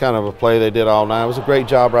know, here's kind of a play they did all night. It was a great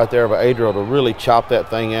job right there by Adriel to really chop that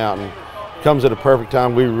thing out, and comes at a perfect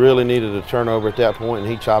time. We really needed a turnover at that point,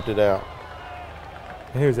 and he chopped it out.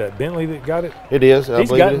 And who's that, Bentley that got it? It is. He's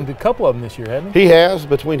gotten a couple of them this year, hasn't he? He has.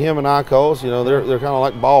 Between him and Icoles, you know, they're kind of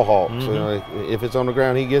like ball hawks. Mm-hmm. You know, if it's on the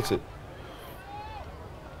ground, he gets it.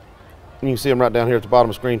 And you can see him right down here at the bottom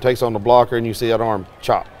of the screen, takes on the blocker, and you see that arm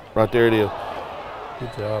chop. Right there it is.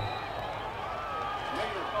 Good job.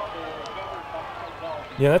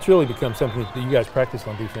 Yeah, that's really become something that you guys practice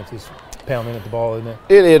on defense, is pounding at the ball, isn't it?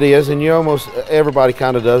 It is, and you almost, everybody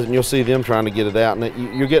kind of does it, and you'll see them trying to get it out.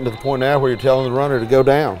 And you're getting to the point now where you're telling the runner to go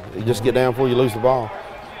down. You just get down before you lose the ball.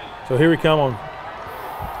 So here we come on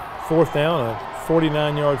fourth down, a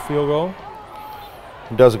 49-yard field goal.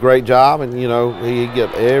 He does a great job, and, you know, he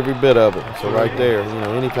get every bit of it. So right there, you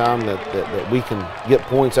know, anytime that we can get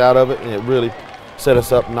points out of it, and it really set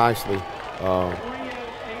us up nicely.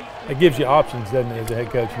 It gives you options, doesn't it, as a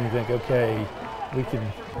head coach, and you think, okay, we can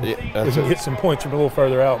get some points from a little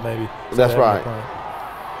further out maybe. That's right.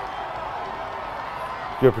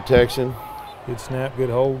 Good protection. Good snap, good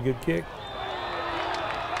hold, good kick.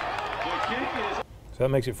 So that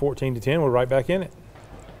makes it 14-10. We're right back in it.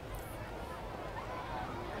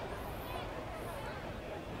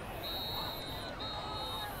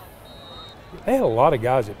 They had a lot of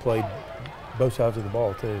guys that played both sides of the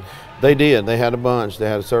ball too. They did. They had a bunch. They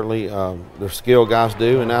had certainly their skill guys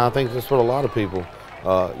do, and now I think that's what a lot of people.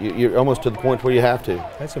 You're almost to the point where you have to.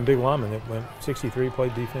 Had some big linemen that went 63,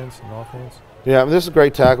 played defense and offense. Yeah, this is a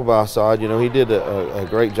great tackle by Assad. You know, he did a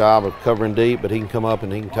great job of covering deep, but he can come up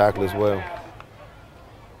and he can tackle as well.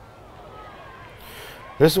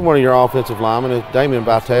 This is one of your offensive linemen. Damian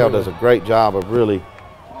Vitale does a great job of really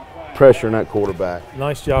pressuring that quarterback.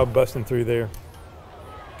 Nice job busting through there.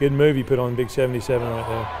 Good move he put on big 77 right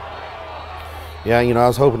there. Yeah, you know, I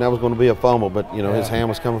was hoping that was going to be a fumble, but, you know, his hand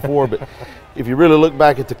was coming forward. But if you really look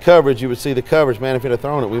back at the coverage, you would see the coverage. Man, if he'd have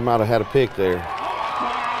thrown it, we might have had a pick there.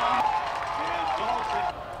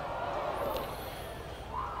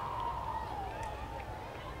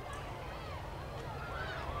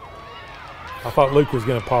 I thought Luke was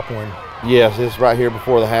going to pop one. Yes, it's right here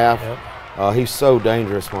before the half. Yep. He's so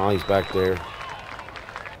dangerous while he's back there.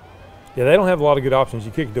 Yeah, they don't have a lot of good options.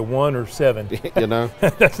 You kick it to 1 or 7. You know?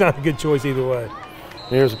 That's not a good choice either way.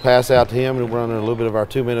 Here's a pass out to him, and we're running a little bit of our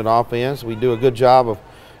 2-minute offense. We do a good job of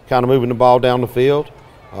kind of moving the ball down the field.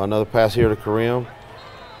 Another pass here to Kareem.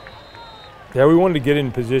 Yeah, we wanted to get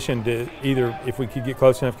in position to either, if we could get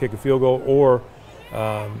close enough, kick a field goal, or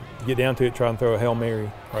get down to it, try and throw a Hail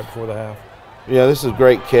Mary right before the half. Yeah, this is a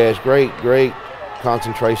great catch. Great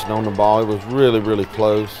concentration on the ball. It was really, really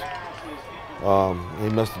close. He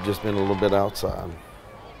must have just been a little bit outside.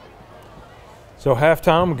 So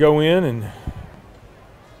halftime, we'll go in and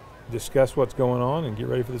discuss what's going on and get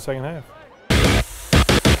ready for the second half.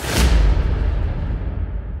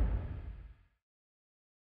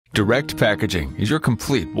 Direct Packaging is your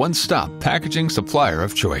complete one-stop packaging supplier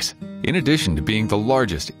of choice. In addition to being the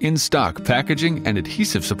largest in-stock packaging and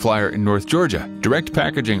adhesive supplier in North Georgia, Direct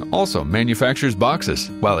Packaging also manufactures boxes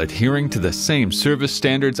while adhering to the same service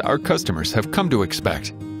standards our customers have come to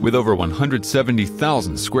expect. With over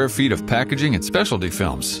 170,000 square feet of packaging and specialty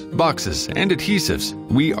films, boxes, and adhesives,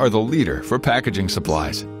 we are the leader for packaging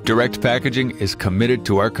supplies. Direct Packaging is committed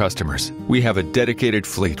to our customers. We have a dedicated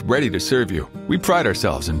fleet ready to serve you. We pride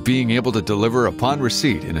ourselves in being able to deliver upon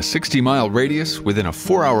receipt in a 60-mile radius within a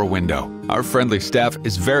 4-hour window. Our friendly staff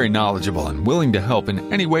is very knowledgeable and willing to help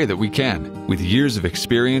in any way that we can. With years of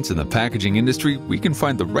experience in the packaging industry, we can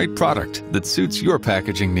find the right product that suits your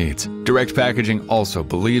packaging needs. Direct Packaging also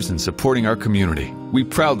believes in supporting our community. We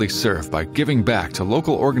proudly serve by giving back to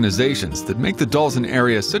local organizations that make the Dalton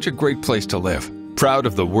area such a great place to live. Proud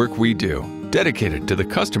of the work we do, dedicated to the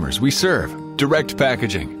customers we serve. Direct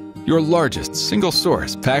Packaging, your largest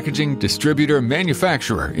single-source packaging distributor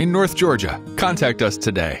manufacturer in North Georgia. Contact us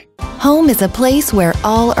today. Home is a place where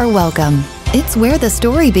all are welcome. It's where the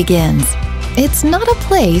story begins. It's not a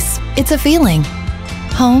place, it's a feeling.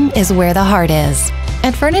 Home is where the heart is.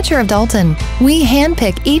 At Furniture of Dalton, we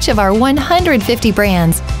handpick each of our 150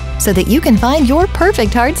 brands so that you can find your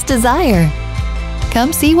perfect heart's desire.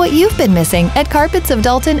 Come see what you've been missing at Carpets of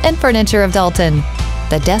Dalton and Furniture of Dalton,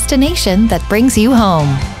 the destination that brings you home.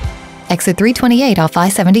 Exit 328 off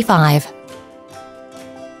I-75.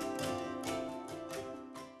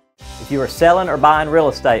 If you are selling or buying real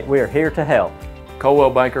estate, we are here to help.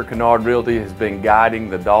 Coldwell Banker Kennard Realty has been guiding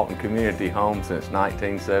the Dalton community home since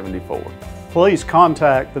 1974. Please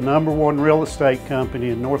contact the #1 real estate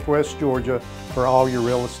company in Northwest Georgia for all your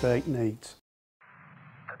real estate needs.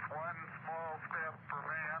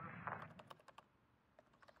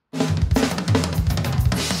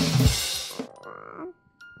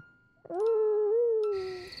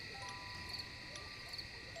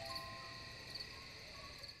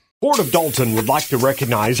 Board of Dalton would like to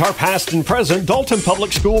recognize our past and present Dalton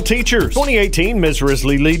Public School teachers. 2018 Ms.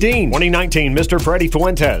 Risley Lee Dean, 2019 Mr. Freddie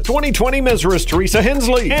Fuentes, 2020 Ms. Riss Teresa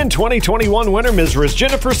Hensley, and 2021 winner Ms. Riss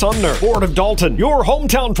Jennifer Sumner. Board of Dalton, your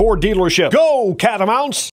hometown Ford dealership. Go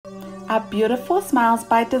Catamounts! At Beautiful Smiles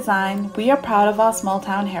by Design, we are proud of our small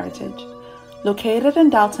town heritage. Located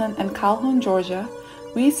in Dalton and Calhoun, Georgia,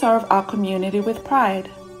 we serve our community with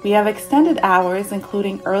pride. We have extended hours,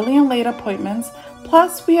 including early and late appointments.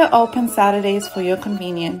 Plus, we are open Saturdays for your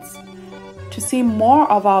convenience. To see more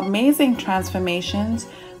of our amazing transformations,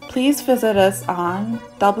 please visit us on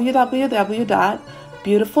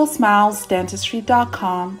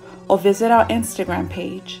www.beautifulsmilesdentistry.com or visit our Instagram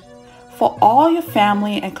page. For all your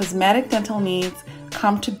family and cosmetic dental needs,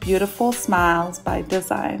 come to Beautiful Smiles by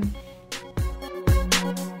Design.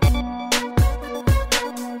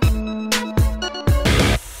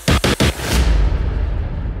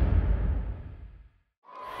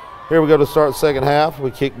 Here we go to start the second half.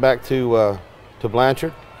 We kick back to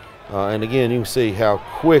Blanchard. And again, you can see how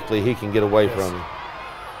quickly he can get away from him.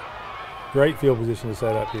 Great field position to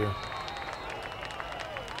set up here.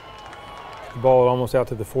 The ball almost out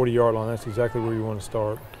to the 40-yard line. That's exactly where you want to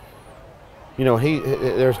start. You know,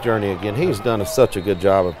 there's Journey again. He's done such a good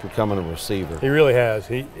job of becoming a receiver. He really has.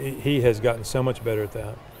 He has gotten so much better at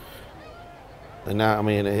that. And now, I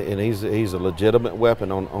mean, and he's a legitimate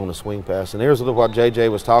weapon on a swing pass. And here's what JJ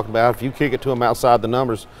was talking about. If you kick it to him outside the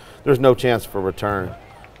numbers, there's no chance for return.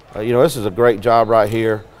 You know, this is a great job right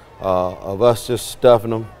here of us just stuffing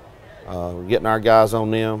them, getting our guys on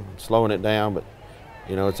them, slowing it down. But,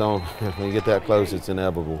 you know, it's on. When you get that close, it's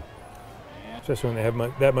inevitable. Especially when they have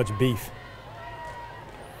that much beef.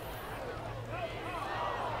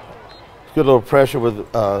 Good little pressure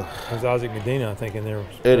with. There's Isaac Medina, I think, in there.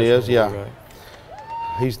 It is, yeah. Right.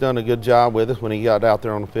 He's done a good job with us when he got out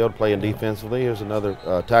there on the field playing defensively. Here's another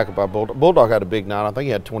tackle by Bulldog. Bulldog had a big night. I think he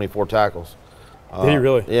had 24 tackles. Did he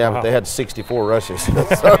really? Yeah, wow. But they had 64 rushes. So, they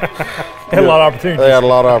had a lot of opportunities. They had a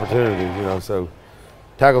lot of opportunities, you know. So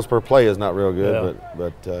tackles per play is not real good,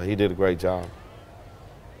 but he did a great job.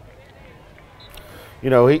 You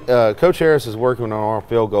know, Coach Harris is working on our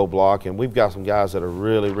field goal block, and we've got some guys that are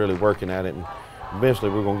really, really working at it, and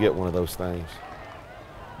eventually we're going to get one of those things.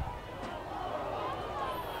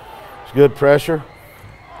 It's good pressure.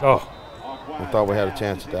 Oh. I thought we had a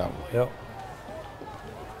chance at that one. Yep.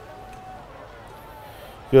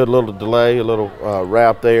 Good little delay, a little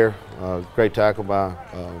wrap there. Great tackle by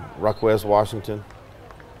Rockwest Washington.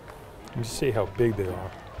 You see how big they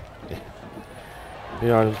are. You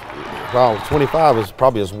know, 25 is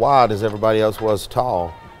probably as wide as everybody else was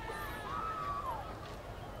tall.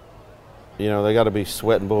 You know, they got to be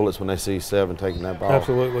sweating bullets when they see 7 taking that ball.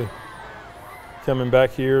 Absolutely. coming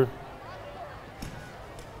back here.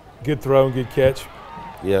 Good throw and good catch.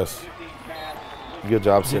 Yes. Good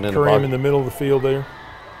job sitting in the Kareem pocket. in the middle of the field there.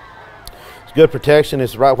 It's good protection.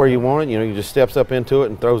 It's right where you want it. You know, he just steps up into it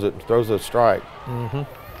and throws a strike. Mm-hmm.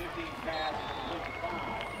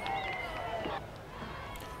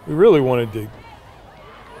 We really wanted to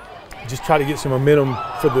just try to get some momentum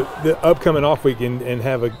for the upcoming off week and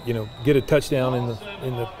have get a touchdown in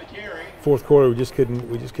the fourth quarter. We just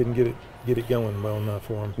couldn't get it going well enough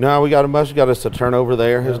for him. No, we got us a turnover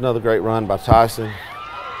there. Here's another great run by Tyson.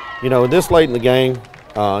 You know, this late in the game,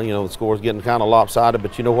 the score's getting kind of lopsided,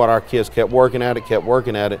 but you know what? Our kids kept working at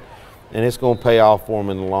it, and it's going to pay off for them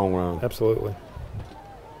in the long run. Absolutely.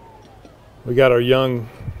 We got our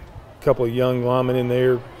couple of young linemen in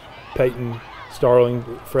there, Peyton Starling,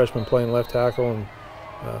 freshman, playing left tackle,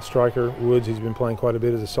 and Striker Woods, he's been playing quite a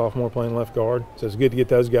bit as a sophomore, playing left guard. So it's good to get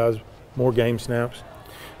those guys more game snaps.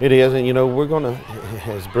 It is, and we're going to,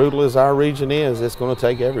 as brutal as our region is, it's going to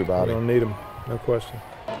take everybody. We're going to need them, no question.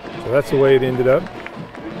 So that's the way it ended up.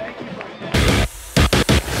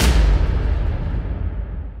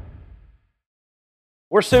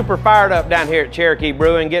 We're super fired up down here at Cherokee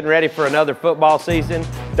Brewing, getting ready for another football season.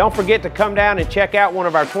 Don't forget to come down and check out one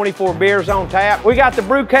of our 24 beers on tap. We got the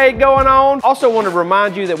brewcade going on. Also want to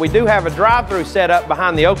remind you that we do have a drive-through set up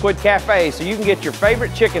behind the Oakwood Cafe, so you can get your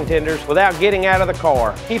favorite chicken tenders without getting out of the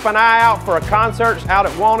car. Keep an eye out for a concerts out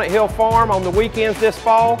at Walnut Hill Farm on the weekends this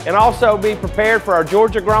fall, and also be prepared for our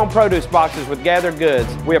Georgia-grown produce boxes with gathered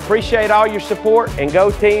goods. We appreciate all your support, and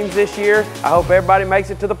go teams this year. I hope everybody makes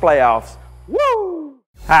it to the playoffs. Woo!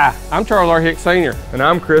 Hi, I'm Charles R. Hicks Sr. And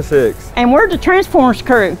I'm Chris Hicks. And we're the Transformers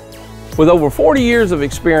crew. With over 40 years of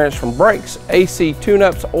experience from brakes, AC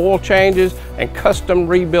tune-ups, oil changes, and custom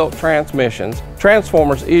rebuilt transmissions,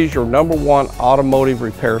 Transformers is your #1 automotive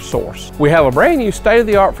repair source. We have a brand new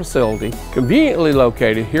state-of-the-art facility conveniently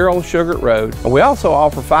located here on Sugar Road, and we also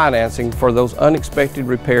offer financing for those unexpected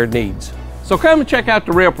repair needs. So come and check out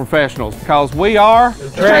the real professionals, because we are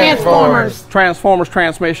Transformers. Transformers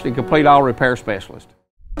Transmission and Complete Auto Repair Specialist.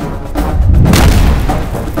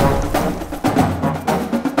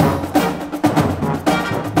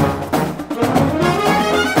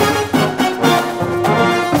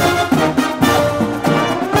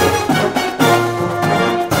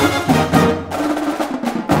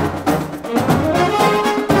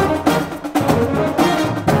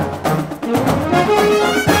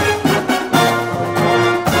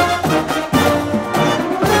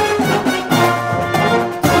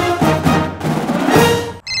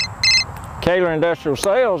 Industrial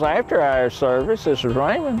Sales after hours service. This is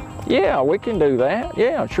Raymond. Yeah, we can do that.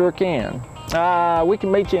 Yeah, sure can. We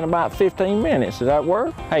can meet you in about 15 minutes. Does that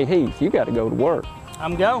work? Hey, Heath, you got to go to work.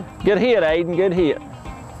 I'm go. Good hit, Aiden. Good hit.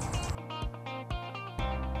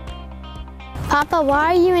 Papa,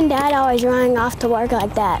 why are you and Dad always running off to work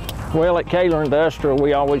like that? Well, at Kaler Industrial,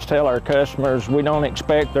 we always tell our customers we don't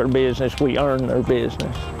expect their business, we earn their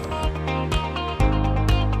business.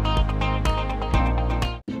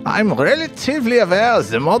 I'm relatively aware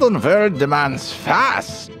the modern world demands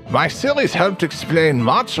fast. My series helped explain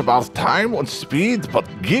much about time and speed, but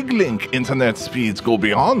gig-link internet speeds go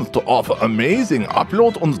beyond to offer amazing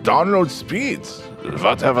upload and download speeds,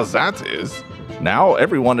 whatever that is. Now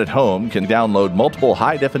everyone at home can download multiple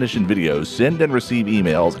high-definition videos, send and receive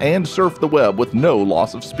emails, and surf the web with no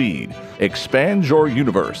loss of speed. Expand your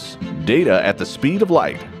universe. Data at the speed of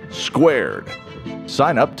light. Squared.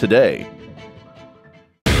 Sign up today.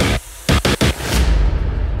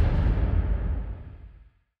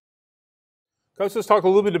 Coach, let's talk a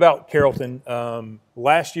little bit about Carrollton.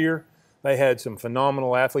 Last year, they had some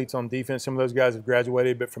phenomenal athletes on defense. Some of those guys have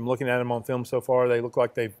graduated, but from looking at them on film so far, they look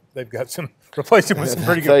like they've got some replaced them with some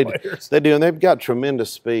pretty good players. They do, and they've got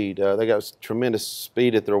tremendous speed. They got tremendous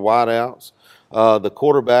speed at their wideouts. The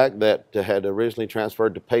quarterback that had originally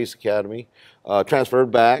transferred to Pace Academy transferred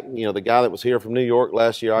back. You know, the guy that was here from New York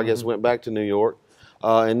last year, I guess, went back to New York.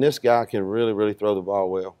 And this guy can really, really throw the ball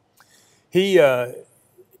well.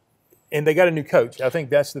 And they got a new coach. I think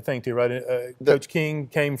that's the thing too, right? Coach King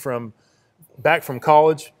came back from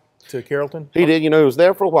college to Carrollton. He did. You know, he was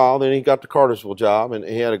there for a while. Then he got the Cartersville job, and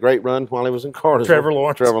he had a great run while he was in Cartersville.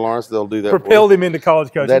 Trevor Lawrence, they'll do that. Propelled him into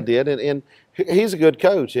college coaching. That did, and he's a good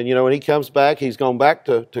coach. And you know, when he comes back, he's gone back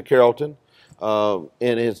to Carrollton, and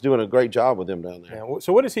is doing a great job with them down there. Yeah.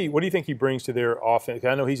 So what do you think he brings to their offense?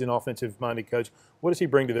 I know he's an offensive-minded coach. What does he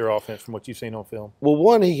bring to their offense from what you've seen on film? Well,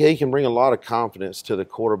 one, he can bring a lot of confidence to the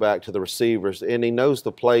quarterback, to the receivers, and he knows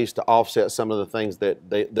the plays to offset some of the things that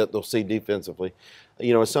they'll see defensively.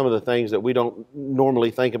 You know, some of the things that we don't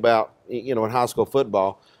normally think about, you know, in high school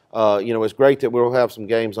football. it's great that we'll have some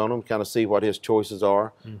games on him, kind of see what his choices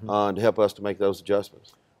are, to help us to make those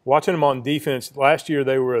adjustments. Watching them on defense, last year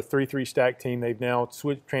they were a 3-3 stack team. They've now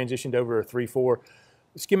transitioned over a 3-4.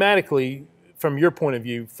 Schematically, from your point of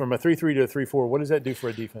view, from a 3-3 to a 3-4, what does that do for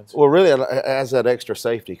a defense? Well, really, it adds that extra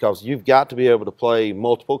safety because you've got to be able to play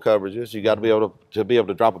multiple coverages. You've got to be able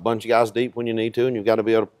to drop a bunch of guys deep when you need to, and you've got to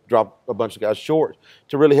be able to drop a bunch of guys short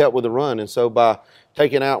to really help with the run. And so by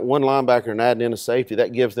taking out one linebacker and adding in a safety,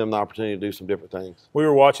 that gives them the opportunity to do some different things. We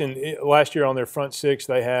were watching last year on their front six.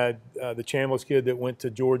 They had the Chambliss kid that went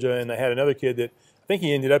to Georgia, and they had another kid that I think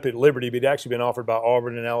he ended up at Liberty, but he'd actually been offered by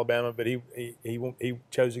Auburn and Alabama, but he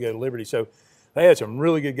chose to go to Liberty. So they had some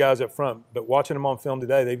really good guys up front. But watching them on film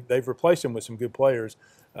today, they've replaced them with some good players.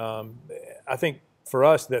 I think for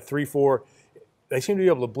us, that 3-4. They seem to be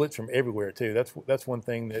able to blitz from everywhere too. That's one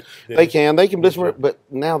thing that they can blitz, but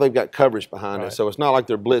now they've got coverage behind it, so it's not like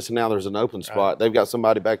they're blitzing. Now there's an open spot. Right. They've got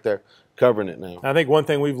somebody back there covering it now. I think one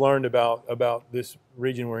thing we've learned about this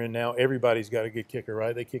region we're in now, everybody's got a good kicker,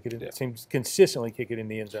 right? They kick it in. It seems consistently kick it in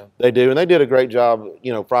the end zone. They do, and they did a great job.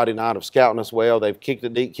 Friday night of scouting us well. They've kicked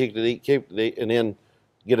it deep, and then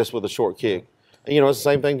get us with a short kick. And, it's the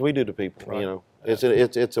same things we do to people. Right.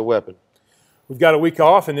 It's a weapon. We've got a week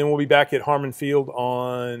off, and then we'll be back at Harmon Field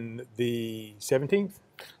on the 17th.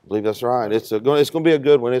 I believe that's right. It's going to be a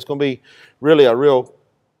good one. It's going to be really a real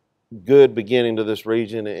good beginning to this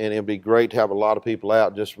region, and it'll be great to have a lot of people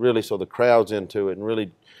out, just really so the crowd's into it, and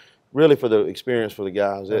really for the experience for the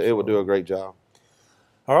guys. It will do a great job.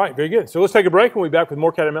 All right, very good. So let's take a break, and we'll be back with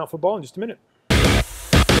more Catamount football in just a minute.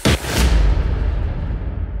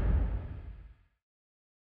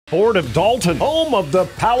 Ford of Dalton, home of the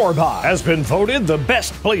Power Buy, has been voted the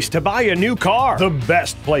best place to buy a new car, the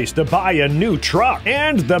best place to buy a new truck,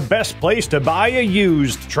 and the best place to buy a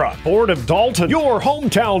used truck. Ford of Dalton, your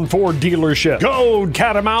hometown Ford dealership. Go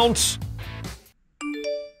Catamounts!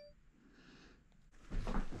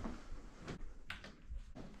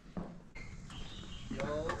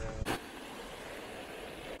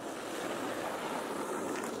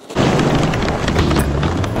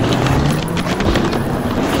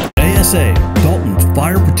 Dalton's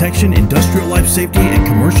fire protection, industrial life safety, and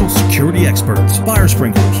commercial security experts. Fire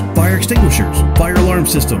sprinklers, fire extinguishers, fire alarm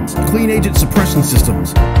systems, clean agent suppression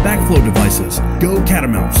systems, backflow devices. Go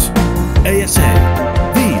Catamounts. ASA,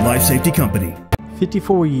 the life safety company.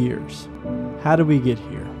 54 years. How did we get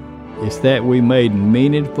here? It's that we made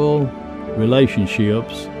meaningful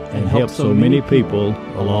relationships and helped so many people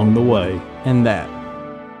along the way. And that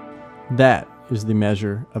is the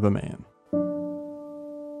measure of a man.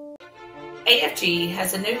 AFG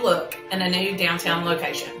has a new look and a new downtown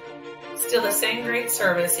location. Still the same great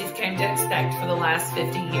service you've come to expect for the last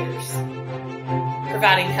 50 years.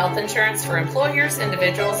 Providing health insurance for employers,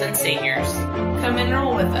 individuals, and seniors. Come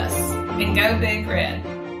enroll with us and go Big Red.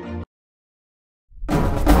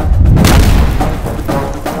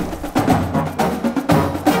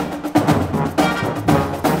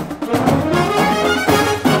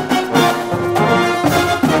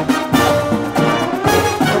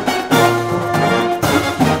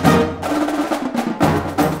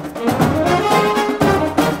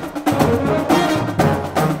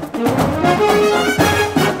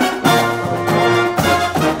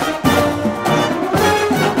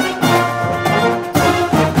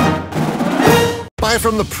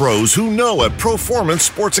 From the pros who know at Proformance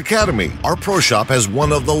Sports Academy. Our pro shop has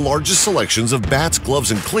one of the largest selections of bats, gloves,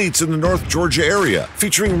 and cleats in the North Georgia area,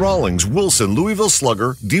 featuring Rawlings, Wilson, Louisville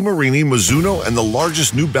Slugger, DeMarini, Mizuno, and the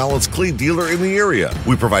largest New Balance cleat dealer in the area.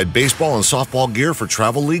 We provide baseball and softball gear for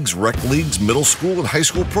travel leagues, rec leagues, middle school, and high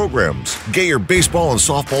school programs. Get your baseball and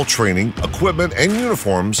softball training, equipment, and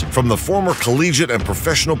uniforms from the former collegiate and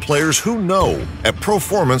professional players who know at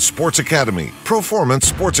Proformance Sports Academy.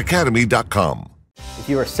 ProformanceSportsAcademy.com. If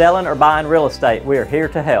you are selling or buying real estate, we are here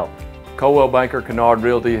to help. Coldwell Banker Kennard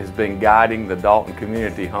Realty has been guiding the Dalton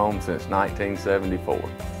community home since 1974.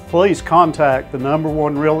 Please contact the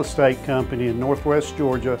 #1 real estate company in Northwest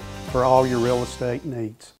Georgia for all your real estate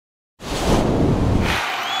needs. All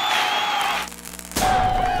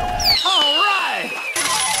right!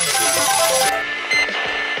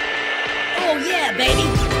 Oh yeah, baby!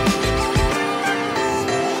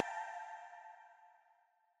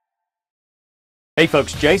 Hey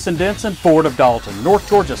folks, Jason Denson, Ford of Dalton, North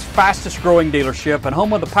Georgia's fastest growing dealership and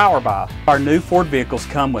home of the Power Buy. Our new Ford vehicles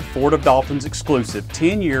come with Ford of Dalton's exclusive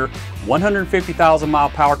 10-year,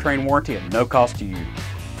 150,000-mile powertrain warranty at no cost to you.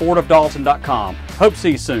 FordofDalton.com. Hope to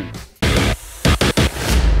see you soon.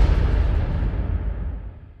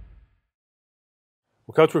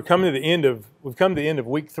 Well, Coach, we've come to the end of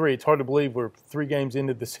week 3. It's hard to believe we're 3 games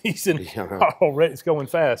into the season already. It's going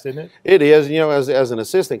fast, isn't it? It is. You know, as an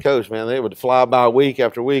assistant coach, man, they would fly by week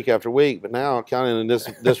after week after week. But now, kind of in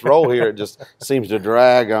this role here, it just seems to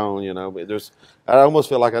drag on. You know, but I almost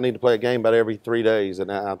feel like I need to play a game about every 3 days,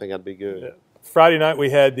 and I think I'd be good. Yeah. Friday night we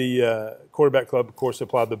had the quarterback club, of course,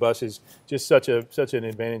 supplied the buses. Just such an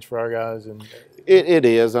advantage for our guys. And it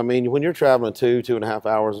is. I mean, when you're traveling 2.5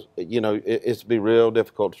 hours, you know, it's be real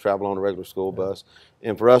difficult to travel on a regular school bus.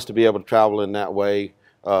 And for us to be able to travel in that way,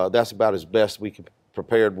 that's about as best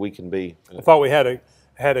prepared we can be. I thought we had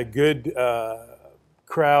a good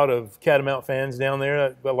crowd of Catamount fans down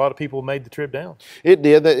there. A lot of people made the trip down. It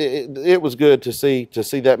did. It was good to see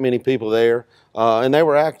that many people there, and they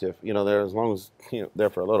were active. You know, there as long as there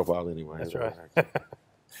for a little while anyway. That's right.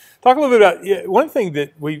 Talk a little bit about one thing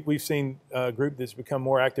that we've seen a group that's become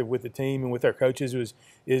more active with the team and with our coaches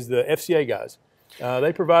is the FCA guys.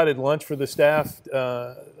 They provided lunch for the staff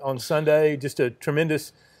on Sunday. Just a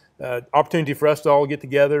tremendous opportunity for us to all get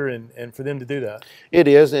together and for them to do that. It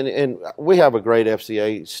is, and we have a great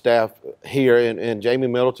FCA staff here, and Jamie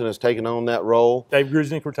Middleton has taken on that role. Dave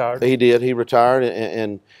Gruznick retired. He did. He retired,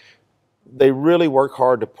 and they really work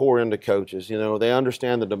hard to pour into coaches. You know, they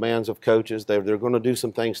understand the demands of coaches. They're going to do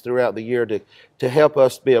some things throughout the year to help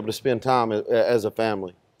us be able to spend time as a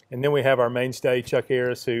family. And then we have our mainstay, Chuck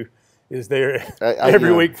Harris, who is there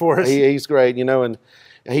every week for us. He's great, you know, and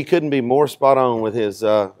he couldn't be more spot on with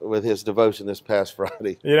his devotion this past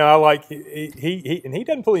Friday. You know, I like he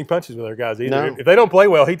doesn't pull any punches with our guys either. No. If they don't play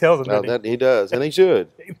well, he tells them. No, he does, and he should.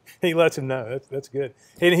 He lets them know. That's good.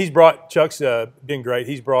 And he's brought Chuck's been great.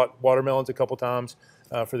 He's brought watermelons a couple times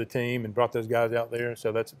for the team and brought those guys out there.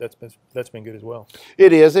 So that's been good as well.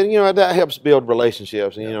 It is, and you know that helps build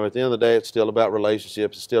relationships. And you know, at the end of the day, it's still about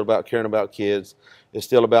relationships. It's still about caring about kids. It's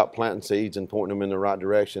still about planting seeds and pointing them in the right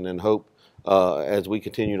direction, and hope. As we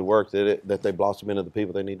continue to work that they blossom into the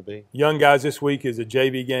people they need to be. Young guys, this week is a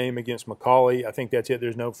JV game against McCauley. I think that's it.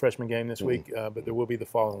 There's no freshman game this week, but there will be the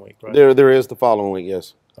following week, right? There is the following week,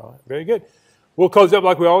 yes. All right, very good. We'll close up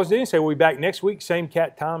like we always do and say we'll be back next week, same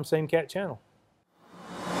cat time, same cat channel.